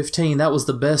Fantasy 15. That was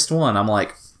the best one." I'm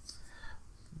like,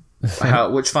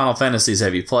 "Which Final Fantasies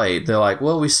have you played?" They're like,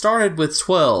 "Well, we started with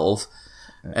 12,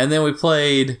 and then we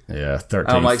played 13."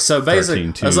 I'm like, "So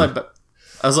basically,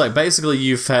 I was like, basically,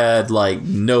 you've had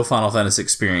no Final Fantasy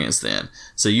experience then.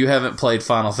 So you haven't played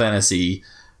Final Fantasy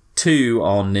 2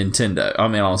 on Nintendo. I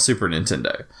mean, on Super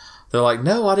Nintendo." They're like,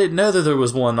 "No, I didn't know that there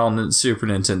was one on Super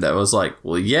Nintendo." I was like,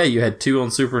 "Well, yeah, you had 2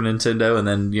 on Super Nintendo," and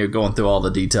then you're going through all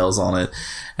the details on it.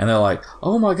 And they're like,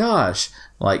 "Oh my gosh."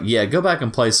 Yeah, go back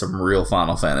and play some real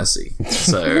Final Fantasy.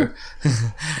 So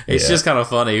it's just kind of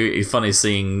funny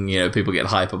seeing, people get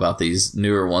hype about these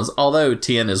newer ones. Although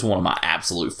 10 is one of my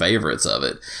absolute favorites of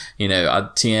it.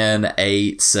 10,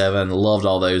 8, 7, loved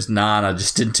all those. 9, I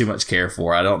just didn't too much care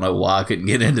for. I don't know why I couldn't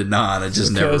get into 9. I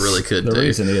just never really could do. The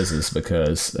reason is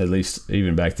because, at least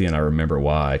even back then, I remember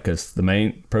why. Because the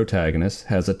main protagonist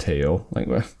has a tail.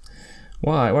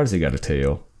 Why? Why does he got a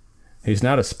tail? He's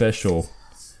not a special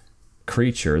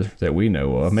creature that we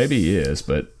know of. Maybe he is,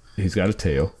 but he's got a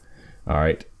tail. All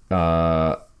right.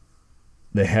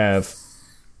 They have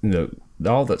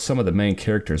some of the main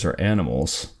characters are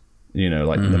animals,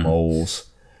 like the moles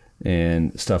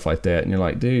and stuff like that. And you're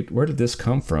like, dude, where did this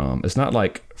come from? It's not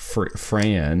like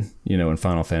Fran, in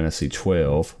Final Fantasy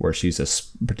 12, where she's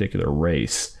a particular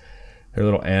race. They're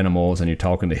little animals, and you're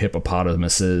talking to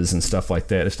hippopotamuses and stuff like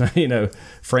that. It's not,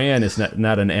 Fran is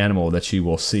not an animal that you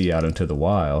will see out into the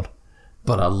wild.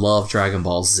 But I love Dragon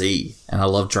Ball Z, and I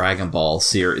love Dragon Ball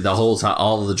series, the whole time,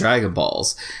 all of the Dragon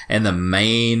Balls. And the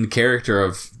main character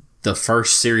of the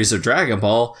first series of Dragon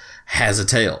Ball has a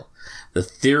tail. The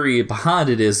theory behind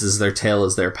it is their tail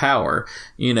is their power.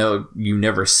 You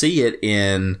never see it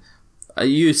in...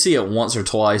 You see it once or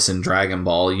twice in Dragon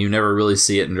Ball. You never really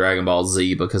see it in Dragon Ball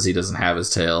Z because he doesn't have his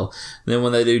tail. And then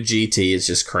when they do GT, it's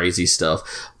just crazy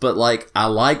stuff. But I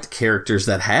liked characters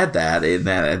that had that and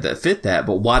that fit that.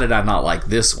 But why did I not like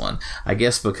this one? I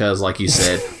guess because, like you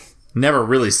said, never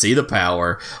really see the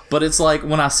power. But it's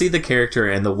when I see the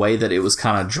character and the way that it was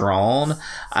kind of drawn,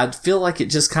 I feel like it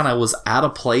just kind of was out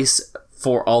of place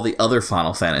for all the other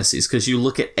Final Fantasies. Because you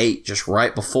look at 8 just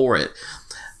right before it.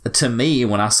 To me,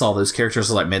 when I saw those characters,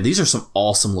 I was like, man, these are some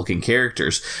awesome looking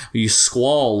characters.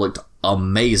 Squall looked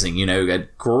amazing,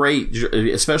 got great,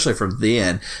 especially from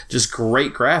then, just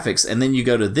great graphics. And then you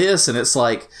go to this and it's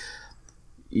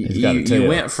you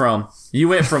went from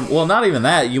well, not even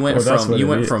that. You went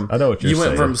from I know what you're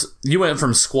saying. You went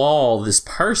from Squall, this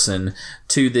person,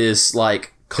 to this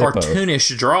like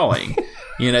cartoonish drawing.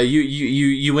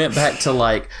 You went back to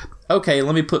like, okay,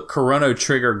 let me put Chrono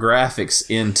Trigger graphics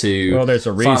into there's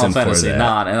a reason Final Fantasy for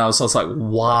that. IX, and I was like,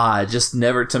 why? Just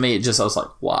never, to me, I was like,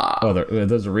 why? Oh,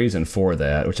 there's a reason for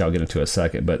that, which I'll get into in a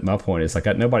second. But my point is, like,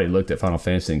 nobody looked at Final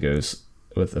Fantasy and goes,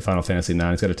 with the Final Fantasy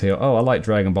IX, he's got a tail. Oh, I like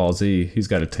Dragon Ball Z. He's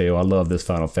got a tail. I love this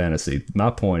Final Fantasy. My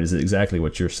point is exactly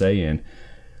what you're saying.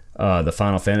 The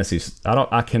Final Fantasies,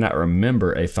 I cannot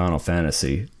remember a Final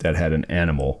Fantasy that had an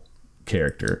animal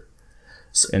character.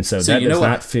 And so that does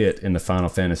not fit in the Final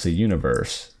Fantasy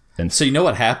universe. And so you know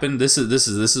what happened? This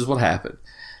is what happened.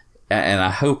 And I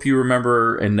hope you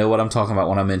remember and know what I'm talking about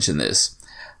when I mention this.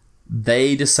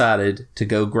 They decided to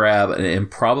go grab an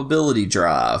improbability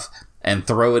drive and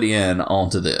throw it in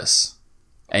onto this.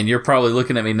 And you're probably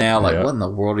looking at me now like, what in the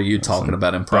world are you talking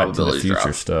about improbability Back to the Future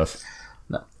drive? Stuff.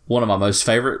 No. One of my most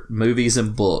favorite movies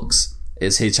and books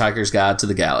is Hitchhiker's Guide to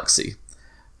the Galaxy.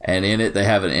 And in it, they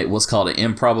have what's called an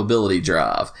improbability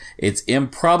drive. It's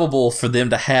improbable for them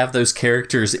to have those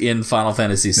characters in Final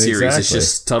Fantasy series. Exactly. It's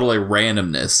just totally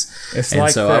randomness. It's and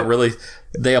like so that.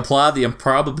 they applied the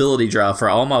improbability drive for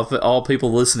all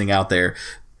people listening out there.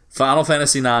 Final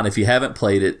Fantasy IX, if you haven't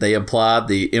played it, they applied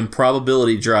the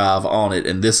improbability drive on it,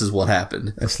 and this is what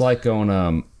happened. It's like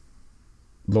on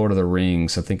Lord of the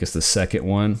Rings, I think it's the second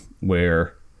one,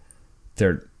 where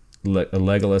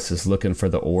Legolas is looking for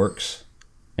the orcs,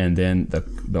 and then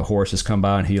the horses come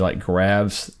by, and he like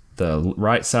grabs the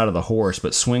right side of the horse,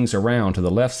 but swings around to the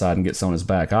left side and gets on his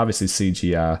back. Obviously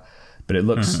CGI, but it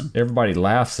looks, everybody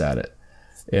laughs at it.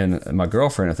 And my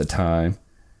girlfriend at the time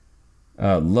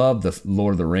loved the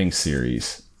Lord of the Rings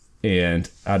series, and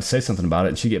I'd say something about it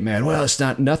and she'd get mad. Well, it's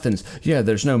not nothing's. Yeah,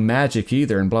 there's no magic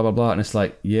either, and blah blah blah. And it's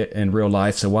like, yeah, in real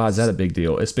life. So why is that a big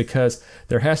deal? It's because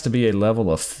there has to be a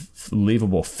level of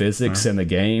believable physics in the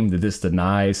game that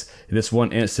this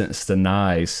one instance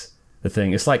denies the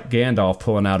thing. It's like Gandalf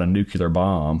pulling out a nuclear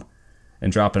bomb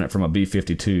and dropping it from a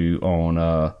B-52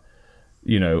 on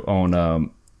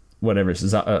whatever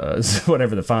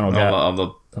whatever the final guy on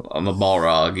the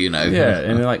Balrog, Yeah,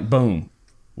 and they're like, boom.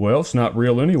 Well, it's not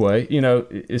real anyway.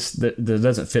 That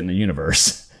doesn't fit in the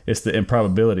universe. It's the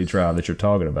improbability drive that you're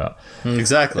talking about.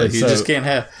 Exactly. And you just can't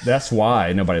have. That's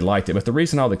why nobody liked it. But the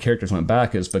reason all the characters went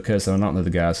back is because I don't know the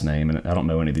guy's name, and I don't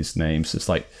know any of these names. It's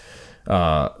like,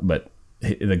 but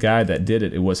the guy that did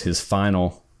it, it was his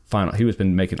final.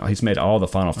 He's made all the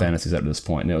Final Fantasies up to this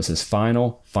point, and it was his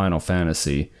final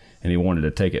Fantasy, and he wanted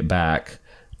to take it back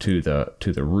to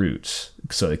the roots.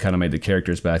 So they kind of made the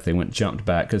characters back. They jumped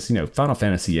back because Final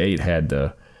Fantasy VIII had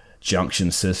the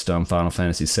junction system. Final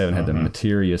Fantasy VII had the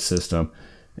materia system,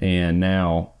 and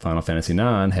now Final Fantasy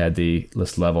IX had the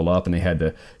let's level up, and they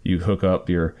had you hook up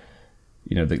your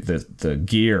the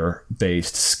gear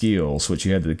based skills, which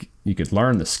you could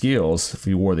learn the skills if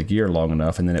you wore the gear long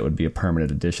enough, and then it would be a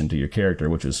permanent addition to your character,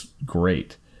 which is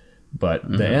great.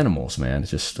 But the animals, man,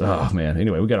 it's just man.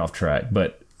 Anyway, we got off track,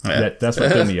 but. Yeah. That's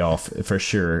what threw me off for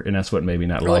sure, and that's what made me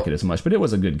not like it as much. But it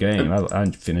was a good game.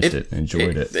 I finished it and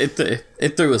enjoyed it.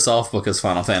 It threw us off because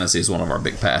Final Fantasy is one of our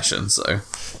big passions.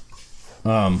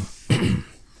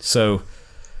 So,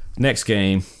 next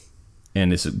game,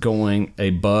 and it's going a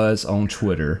buzz on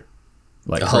Twitter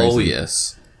like crazy. Oh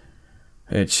yes,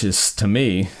 it's just to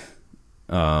me.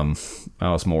 I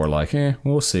was more like,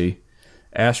 we'll see.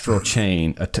 Astral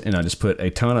Chain, and I just put a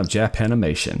ton of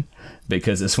Japanimation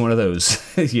because it's one of those,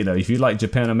 if you like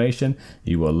Japanimation,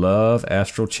 you will love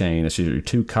Astral Chain. It's your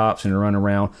two cops and you run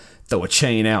around, throw a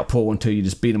chain out, pull one to you,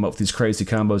 just beat them up with these crazy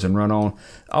combos and run on.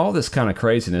 All this kind of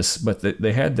craziness, but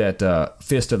they had that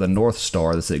Fist of the North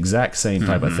Star that's the exact same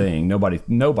type of thing.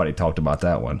 Nobody talked about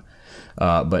that one.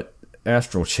 But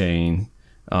Astral Chain,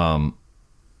 who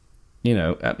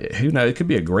knows? It could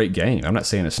be a great game. I'm not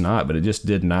saying it's not, but it just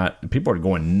did not. People are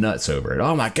going nuts over it.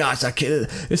 Oh my gosh, I can't.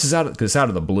 This is because it's out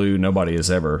of the blue. Nobody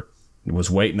was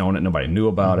waiting on it. Nobody knew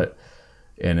about it,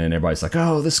 and then everybody's like,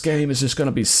 "Oh, this game is just going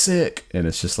to be sick." And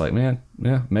it's just like, man,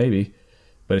 yeah, maybe,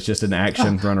 but it's just an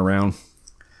action run around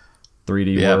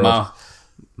 3D world.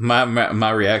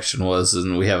 My reaction was,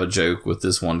 and we have a joke with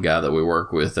this one guy that we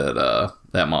work with at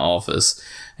my office,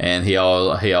 and he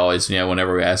always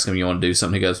whenever we ask him, "You want to do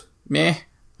something?" He goes, meh.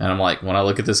 And I'm like, when I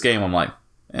look at this game, I'm like,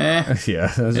 eh.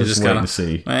 Yeah, I was just waiting to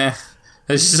see. Eh.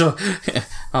 It's just,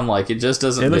 I'm like, it just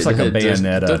doesn't. It looks like a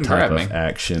Bayonetta type of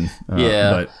action.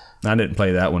 Yeah. But I didn't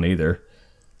play that one either.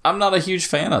 I'm not a huge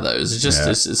fan of those. It's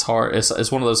just, it's hard.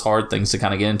 It's one of those hard things to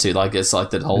kind of get into. Like, it's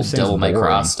like the whole Devil May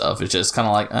Cry stuff. It's just kind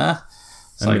of like,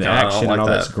 I mean, the action like and all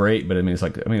that. that's great, but I mean, it's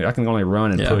like, I mean, I can only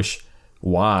run and push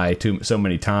Y so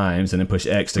many times, and then push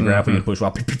X to grapple, and push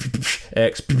Y,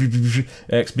 X,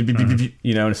 X,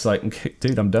 you know, and it's like,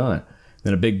 dude, I'm done.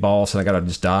 Then a big boss, and I gotta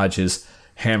just dodge his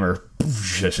hammer,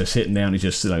 just hitting down. He's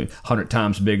just 100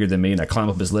 times bigger than me, and I climb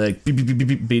up his leg,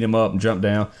 beat him up, and jump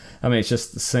down. I mean, it's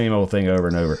just the same old thing over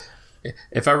and over.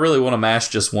 If I really want to mash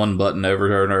just one button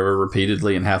over and over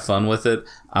repeatedly and have fun with it,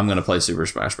 I'm going to play Super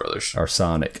Smash Brothers Or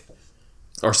Sonic.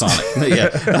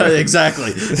 Yeah,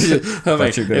 exactly. I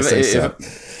mean, you're going to say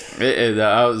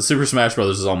something. Super Smash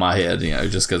Brothers is on my head,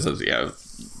 just because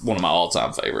it's one of my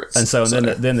all-time favorites. And so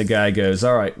then the guy goes,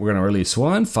 all right, we're going to release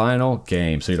one final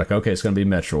game. So you're like, okay, it's going to be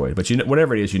Metroid, but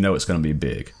whatever it is, it's going to be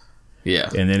big.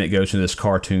 Yeah. And then it goes to this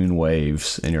cartoon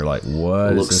waves, and you're like,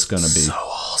 what is this going to be? So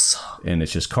awesome. And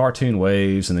it's just cartoon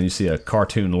waves, and then you see a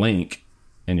cartoon Link,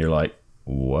 and you're like,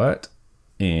 what?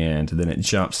 And then it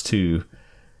jumps to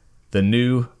the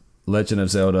new Legend of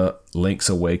Zelda Link's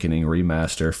Awakening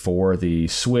remaster for the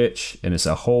Switch, and it's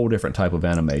a whole different type of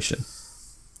animation.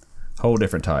 Whole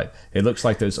different type. It looks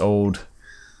like those old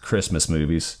Christmas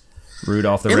movies.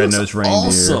 Rudolph the Red-Nosed Reindeer.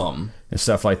 Awesome. And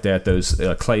stuff like that, those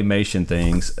claymation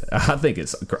things. I do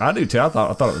too. I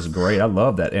thought it was great. I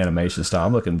love that animation style.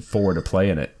 I'm looking forward to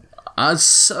playing it. I'm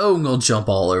so going to jump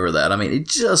all over that. I mean, it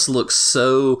just looks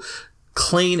so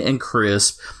clean and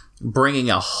crisp,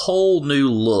 bringing a whole new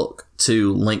look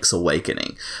to Link's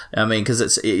Awakening. I mean,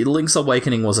 because Link's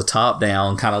Awakening was a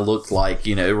top-down, kind of looked like,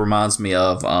 it reminds me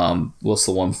of, what's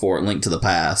the one for it? Link to the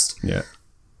Past. Yeah.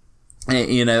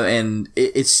 And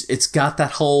it's got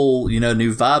that whole,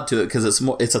 new vibe to it, because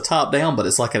it's a top-down, but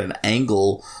it's like at an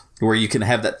angle where you can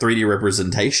have that 3D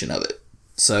representation of it.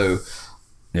 So...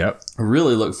 Yep. I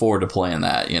really look forward to playing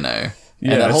that, And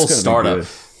Yeah, that whole startup.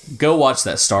 Go watch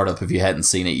that startup if you hadn't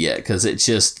seen it yet, because it's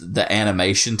just the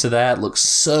animation to that looks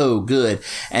so good,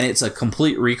 and it's a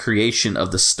complete recreation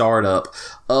of the startup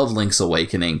of Link's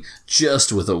Awakening,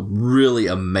 just with a really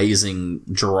amazing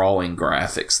drawing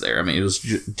graphics there. I mean, it was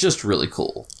just really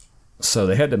cool. So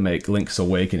they had to make Link's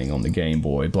Awakening on the Game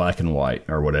Boy, black and white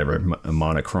or whatever,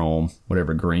 monochrome,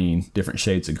 whatever, green, different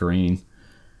shades of green,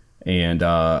 and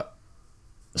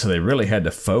so they really had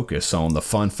to focus on the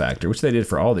fun factor, which they did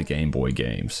for all the Game Boy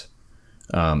games.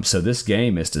 So this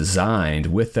game is designed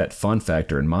with that fun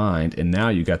factor in mind, and now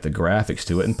you got the graphics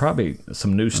to it, and probably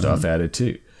some new stuff added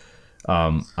too.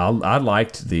 I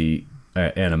liked the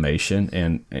animation,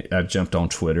 and I jumped on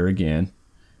Twitter again,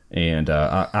 and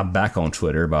I'm back on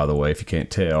Twitter, by the way, if you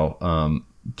can't tell,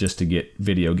 just to get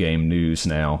video game news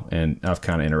now, and I've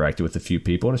kind of interacted with a few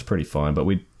people, and it's pretty fun.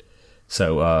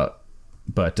 So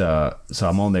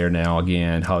I'm on there now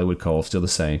again. Hollywood Cole, still the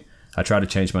same. I tried to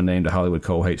change my name to Hollywood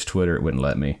Cole Hates Twitter. It wouldn't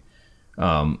let me.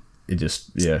 It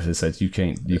says you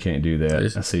can't do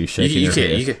that. I see you shaking your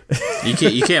head.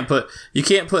 You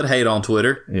can't put hate on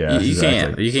Twitter. Yeah, you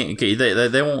exactly. can't.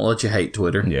 They won't let you hate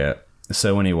Twitter. Yeah.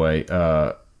 So anyway,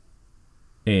 the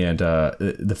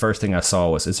first thing I saw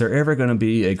was, is there ever going to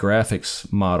be a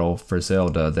graphics model for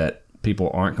Zelda that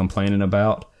people aren't complaining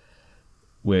about?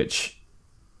 Which,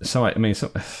 why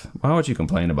would you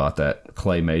complain about that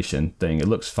claymation thing? It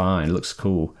looks fine. It looks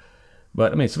cool.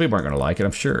 But, some people aren't going to like it,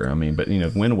 I'm sure. But,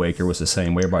 Wind Waker was the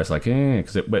same way. Everybody's like,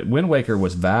 but Wind Waker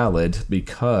was valid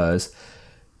because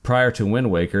prior to Wind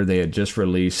Waker, they had just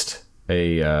released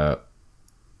a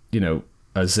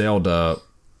Zelda,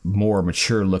 more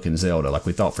mature-looking Zelda. Like,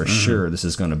 we thought for sure this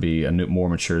is going to be a more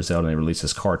mature Zelda. And they released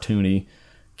this cartoony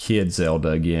kid Zelda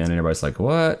again, and everybody's like,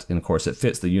 what? And of course it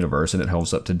fits the universe and it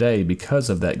holds up today because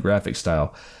of that graphic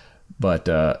style. But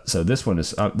so this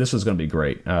was going to be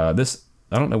great. I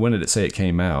don't know, when did it say it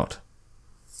came out?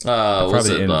 Probably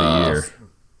the end of the year.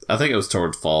 I think it was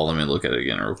towards fall. Let me look at it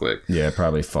again real quick. Yeah,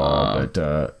 probably fall.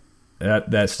 But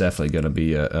that's definitely going to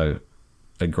be a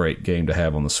great game to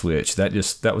have on the Switch. That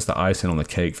was the icing on the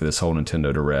cake for this whole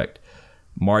Nintendo Direct.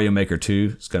 Mario Maker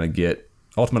 2 is going to get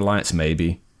Ultimate Alliance,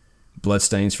 maybe.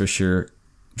 Bloodstains for sure,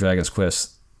 Dragon's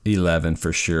Quest 11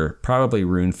 for sure, probably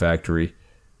Rune Factory,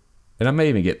 and I may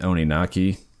even get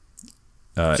Oninaki.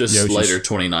 Later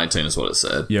 2019 is what it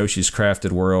said. Yoshi's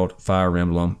Crafted World, Fire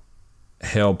Emblem,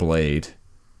 Hellblade,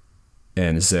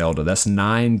 and Zelda. That's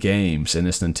 9 games in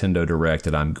this Nintendo Direct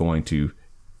that I'm going to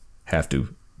have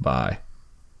to buy.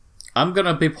 I'm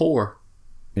gonna be poor.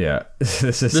 Yeah,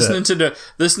 this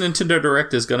Nintendo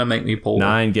Direct is gonna make me poor.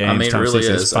 9 games. It really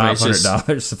is. $500,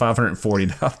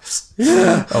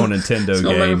 $540 on Nintendo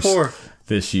games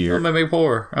this year. It'll make me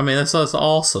poor. That's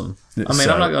awesome. I'm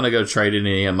not gonna go trade in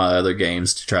any of my other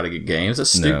games to try to get games.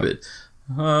 That's stupid.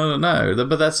 No,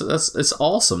 but that's it's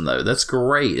awesome though. That's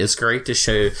great. It's great to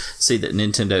see that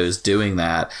Nintendo is doing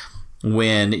that.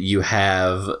 when you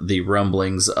have the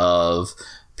rumblings of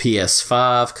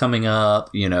PS5 coming up,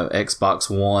 you know, Xbox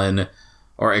One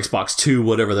or Xbox 2,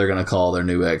 whatever they're going to call their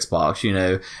new Xbox, you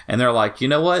know, and they're like, you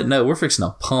know what? No, we're fixing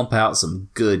to pump out some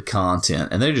good content.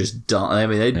 And they're just dump. I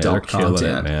mean, they dump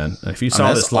content. It, man. If you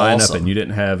saw this lineup and you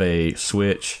didn't have a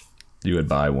Switch, you would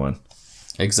buy one.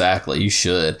 Exactly. You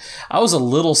should. I was a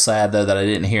little sad, though, that I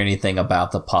didn't hear anything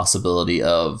about the possibility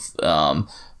of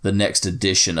the next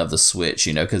edition of the Switch,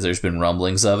 you know, because there's been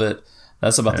rumblings of it.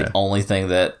 That's about the only thing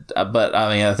that, but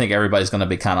I mean, I think everybody's going to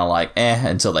be kind of like,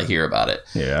 until they hear about it.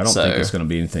 Yeah, I don't think it's going to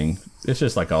be anything. It's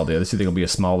just like all the others. You think it'll be a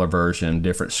smaller version,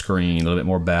 different screen, a little bit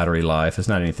more battery life. It's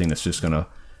not anything that's just going to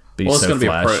be so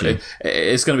flashy.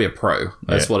 It's going to be a Pro.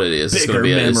 That's what it is. Bigger it's going to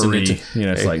be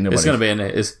memory. It's like nobody. It's going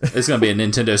to be a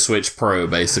Nintendo Switch Pro,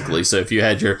 basically. So if you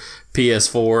had your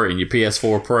PS4 and your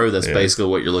PS4 Pro, that's basically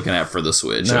what you're looking at for the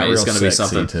Switch. Not it's going to be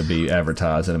something to be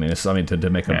advertised. I mean, to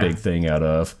make a big thing out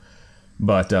of.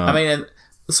 But I mean,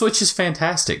 the Switch is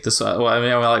fantastic.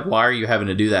 Like, why are you having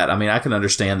to do that? I mean, I can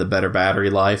understand the better battery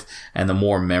life and the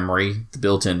more memory, the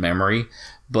built-in memory,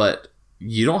 but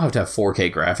you don't have to have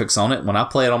 4K graphics on it. When I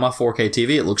play it on my 4K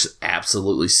TV, it looks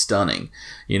absolutely stunning.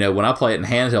 You know, when I play it in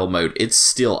handheld mode, it's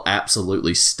still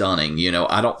absolutely stunning. You know,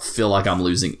 I don't feel like I'm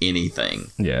losing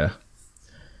anything. Yeah.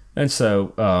 And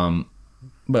so,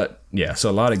 but yeah, so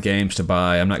a lot of games to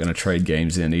buy. I'm not going to trade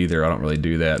games in either. I don't really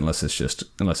do that unless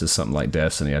it's something like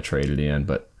Destiny. I traded in,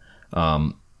 but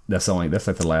that's like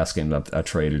the last game that I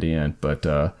traded in. But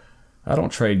I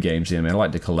don't trade games in, man. I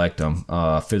like to collect them,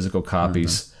 physical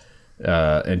copies.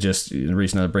 And just the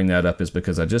reason I bring that up is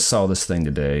because I just saw this thing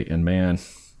today, and man,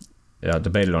 I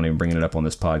debated on even bringing it up on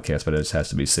this podcast, but it just has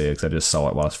to be said because I just saw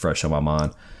it while it's fresh on my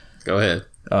mind. Go ahead.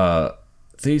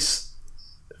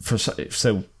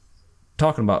 So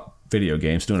talking about video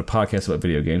games, doing a podcast about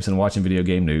video games and watching video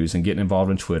game news and getting involved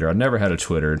in Twitter. I never had a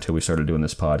Twitter until we started doing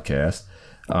this podcast.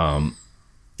 And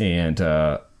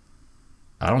I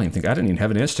didn't even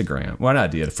have an Instagram. Well, I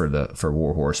did for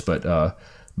Warhorse, but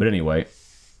anyway,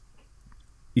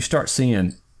 you start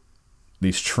seeing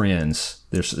these trends.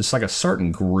 It's like a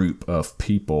certain group of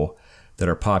people that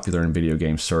are popular in video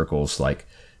game circles, like,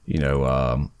 you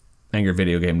know, Angry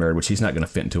Video Game Nerd, which he's not going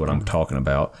to fit into what I'm talking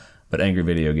about. But Angry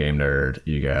Video Game Nerd,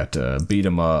 you got beat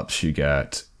 'em ups, you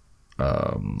got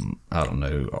I don't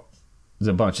know, there's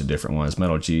a bunch of different ones.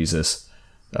 Metal Jesus,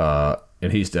 and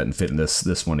he doesn't fit in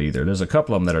this one either. There's a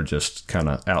couple of them that are just kind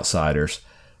of outsiders,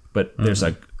 but there's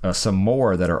some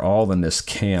more that are all in this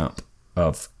camp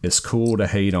of it's cool to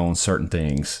hate on certain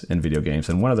things in video games,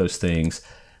 and one of those things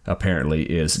apparently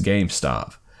is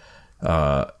GameStop.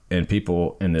 And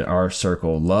people in our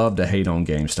circle love to hate on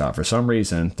GameStop. For some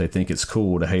reason, they think it's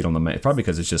cool to hate on probably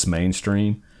because it's just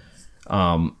mainstream.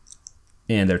 And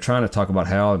they're trying to talk about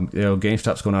how, you know,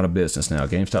 GameStop's going out of business now.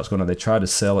 They tried to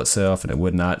sell itself and it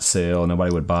would not sell.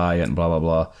 Nobody would buy it and blah,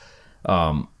 blah,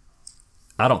 blah.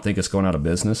 I don't think it's going out of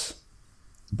business,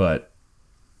 but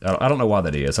I don't know why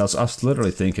that is. I was literally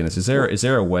thinking, is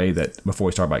there a way that, before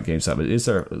we start about GameStop, is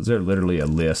there literally a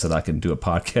list that I can do a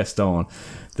podcast on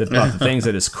about the things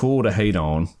that it's cool to hate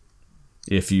on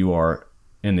if you are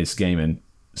in this gaming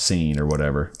scene or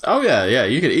whatever? Oh yeah,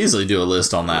 you could easily do a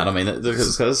list on that. I mean,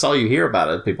 because that's all you hear about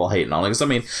it, people hating on it. Because I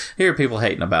mean, I hear people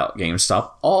hating about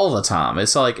GameStop all the time.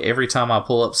 It's like every time I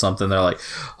pull up something, they're like,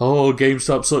 "Oh,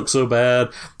 GameStop sucks so bad.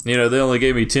 You know, they only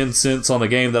gave me 10 cents on the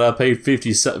game that I paid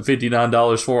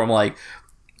 $59 for." I'm like,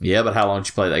 yeah, but how long did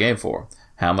you play that game for?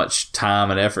 How much time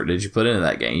and effort did you put into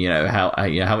that game? You know,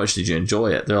 how much did you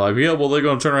enjoy it? They're like, yeah, well, they're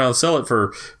going to turn around and sell it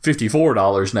for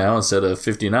 $54 now instead of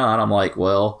 $59. I'm like,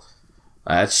 well,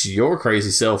 that's your crazy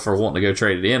self for wanting to go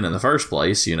trade it in the first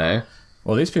place, you know.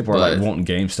 Well, these people are like wanting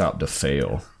GameStop to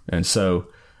fail, and so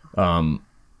I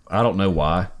don't know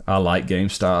why. I like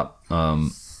GameStop,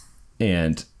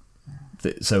 and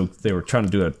so they were trying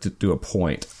to do a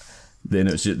point. Then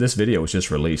this video was just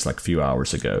released like a few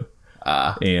hours ago,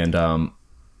 and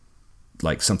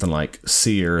like something like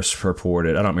Sears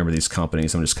reported. I don't remember these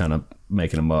companies. I'm just kind of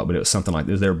making them up, but it was something like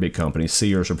this. They're big companies.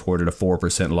 Sears reported a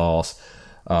 4% loss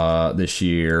this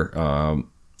year.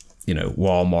 You know,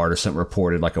 Walmart or something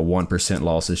reported like a 1%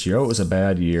 loss this year. Oh, it was a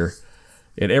bad year.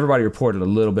 And everybody reported a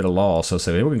little bit of loss. So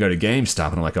say, hey, we're going to go to GameStop.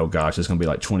 And I'm like, oh gosh, it's going to be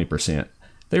like 20%.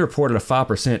 They reported a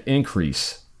 5%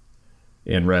 increase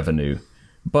in revenue.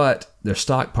 But their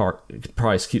stock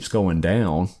price keeps going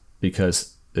down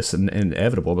because it's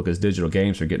inevitable, because digital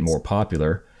games are getting more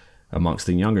popular amongst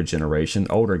the younger generation.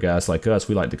 Older guys like us,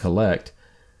 we like to collect.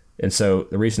 And so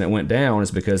the reason it went down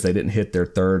is because they didn't hit their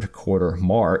third quarter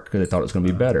mark because they thought it was going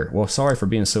to be better. Well, sorry for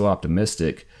being so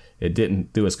optimistic it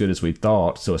didn't do as good as we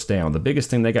thought, so it's down. The biggest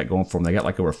thing they got going for them, they got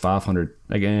like over 500,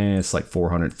 again, it's like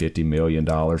 $450 million,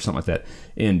 something like that,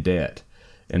 in debt.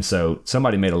 And so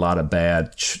somebody made a lot of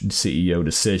bad CEO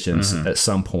decisions at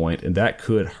some point, and that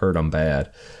could hurt them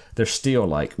bad. There's still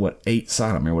like, I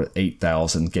don't remember what,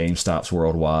 8,000 GameStops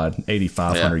worldwide,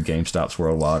 8,500 GameStops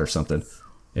worldwide or something.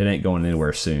 It ain't going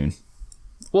anywhere soon.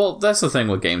 Well, that's the thing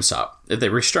with GameStop. If they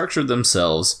restructured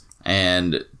themselves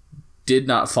and did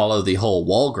not follow the whole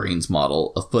Walgreens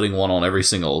model of putting one on every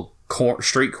single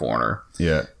street corner,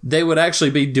 they would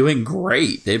actually be doing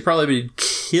great. They'd probably be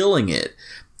killing it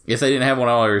if they didn't have one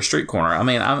on every street corner. I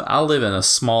mean, I live in a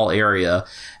small area,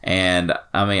 and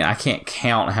I mean, I can't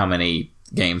count how many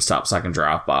GameStops I can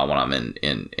drive by when I'm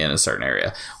in a certain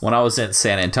area. When I was in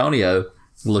San Antonio,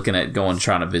 looking at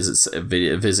trying to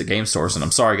visit game stores, and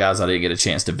I'm sorry guys, I didn't get a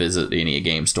chance to visit any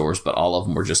game stores, but all of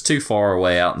them were just too far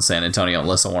away out in San Antonio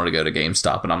unless I wanted to go to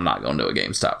GameStop, and I'm not going to a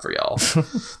GameStop for y'all.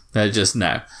 Just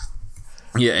no.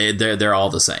 Yeah, they're all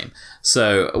the same.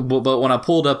 So, but when I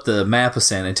pulled up the map of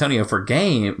San Antonio for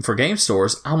game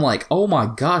stores, I'm like, oh my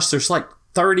gosh, there's like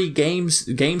 30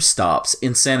 GameStops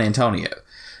in San Antonio.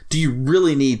 Do you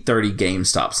really need 30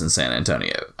 GameStops in San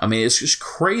Antonio? I mean, it's just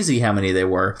crazy how many they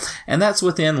were, and that's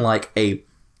within like a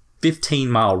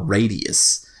 15-mile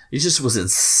radius. It just was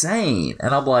insane,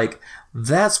 and I'm like,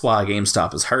 that's why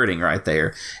GameStop is hurting right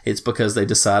there. It's because they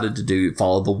decided to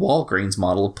follow the Walgreens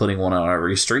model of putting one on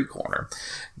every street corner.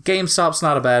 GameStop's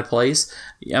not a bad place.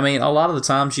 I mean, a lot of the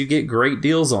times you get great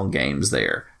deals on games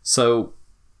there. So,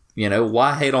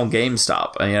 why hate on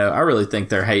GameStop? I really think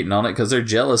they're hating on it because they're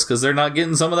jealous because they're not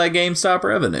getting some of that GameStop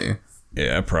revenue.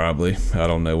 Yeah, probably. I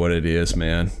don't know what it is,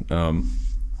 man.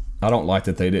 I don't like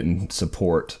that they didn't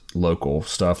support local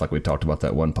stuff like we talked about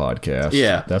that one podcast.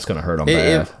 Yeah. That's going to hurt them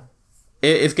bad.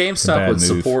 If GameStop would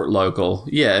support local,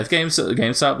 if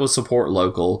GameStop would support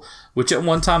local, which at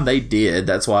one time they did,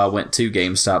 that's why I went to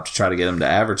GameStop to try to get them to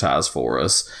advertise for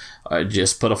us.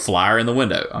 Just put a flyer in the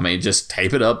window. I mean, just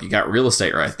tape it up. You got real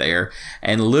estate right there.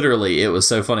 And literally, it was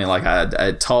so funny. Like,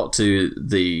 I talked to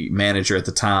the manager at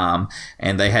the time,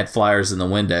 and they had flyers in the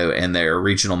window, and their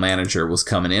regional manager was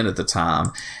coming in at the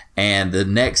time. And the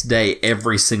next day,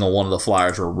 every single one of the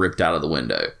flyers were ripped out of the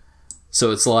window. So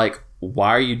it's like, why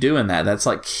are you doing that? That's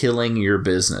like killing your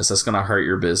business. That's going to hurt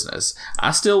your business.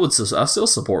 I still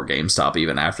support GameStop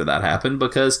even after that happened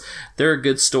because they're a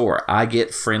good store. I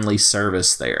get friendly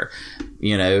service there.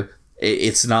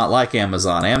 It's not like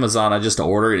Amazon. Amazon, I just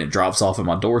order and it drops off at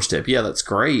my doorstep. Yeah, that's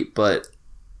great, but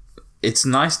it's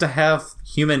nice to have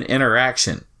human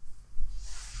interaction.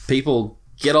 People,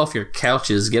 get off your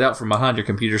couches, get out from behind your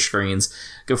computer screens,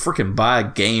 go freaking buy a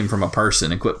game from a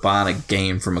person and quit buying a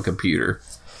game from a computer.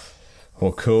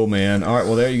 Well, cool, man. All right,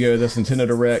 well, there you go. That's Nintendo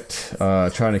Direct.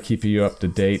 Trying to keep you up to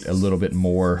date a little bit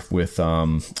more with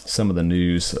some of the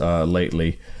news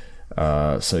lately,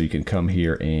 so you can come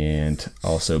here and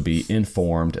also be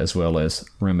informed as well as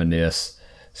reminisce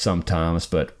sometimes.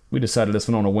 But we decided this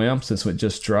one on a whim since it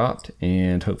just dropped,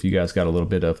 and hope you guys got a little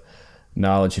bit of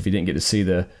knowledge. If you didn't get to see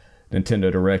the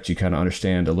Nintendo Direct, you kind of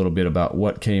understand a little bit about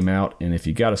what came out, and if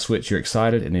you got a Switch, you're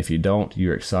excited, and if you don't,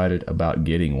 you're excited about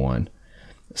getting one.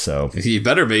 So you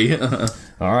better be.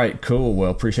 All right, cool.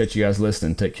 Well, appreciate you guys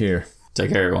listening. Take care.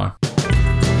 Take care, everyone.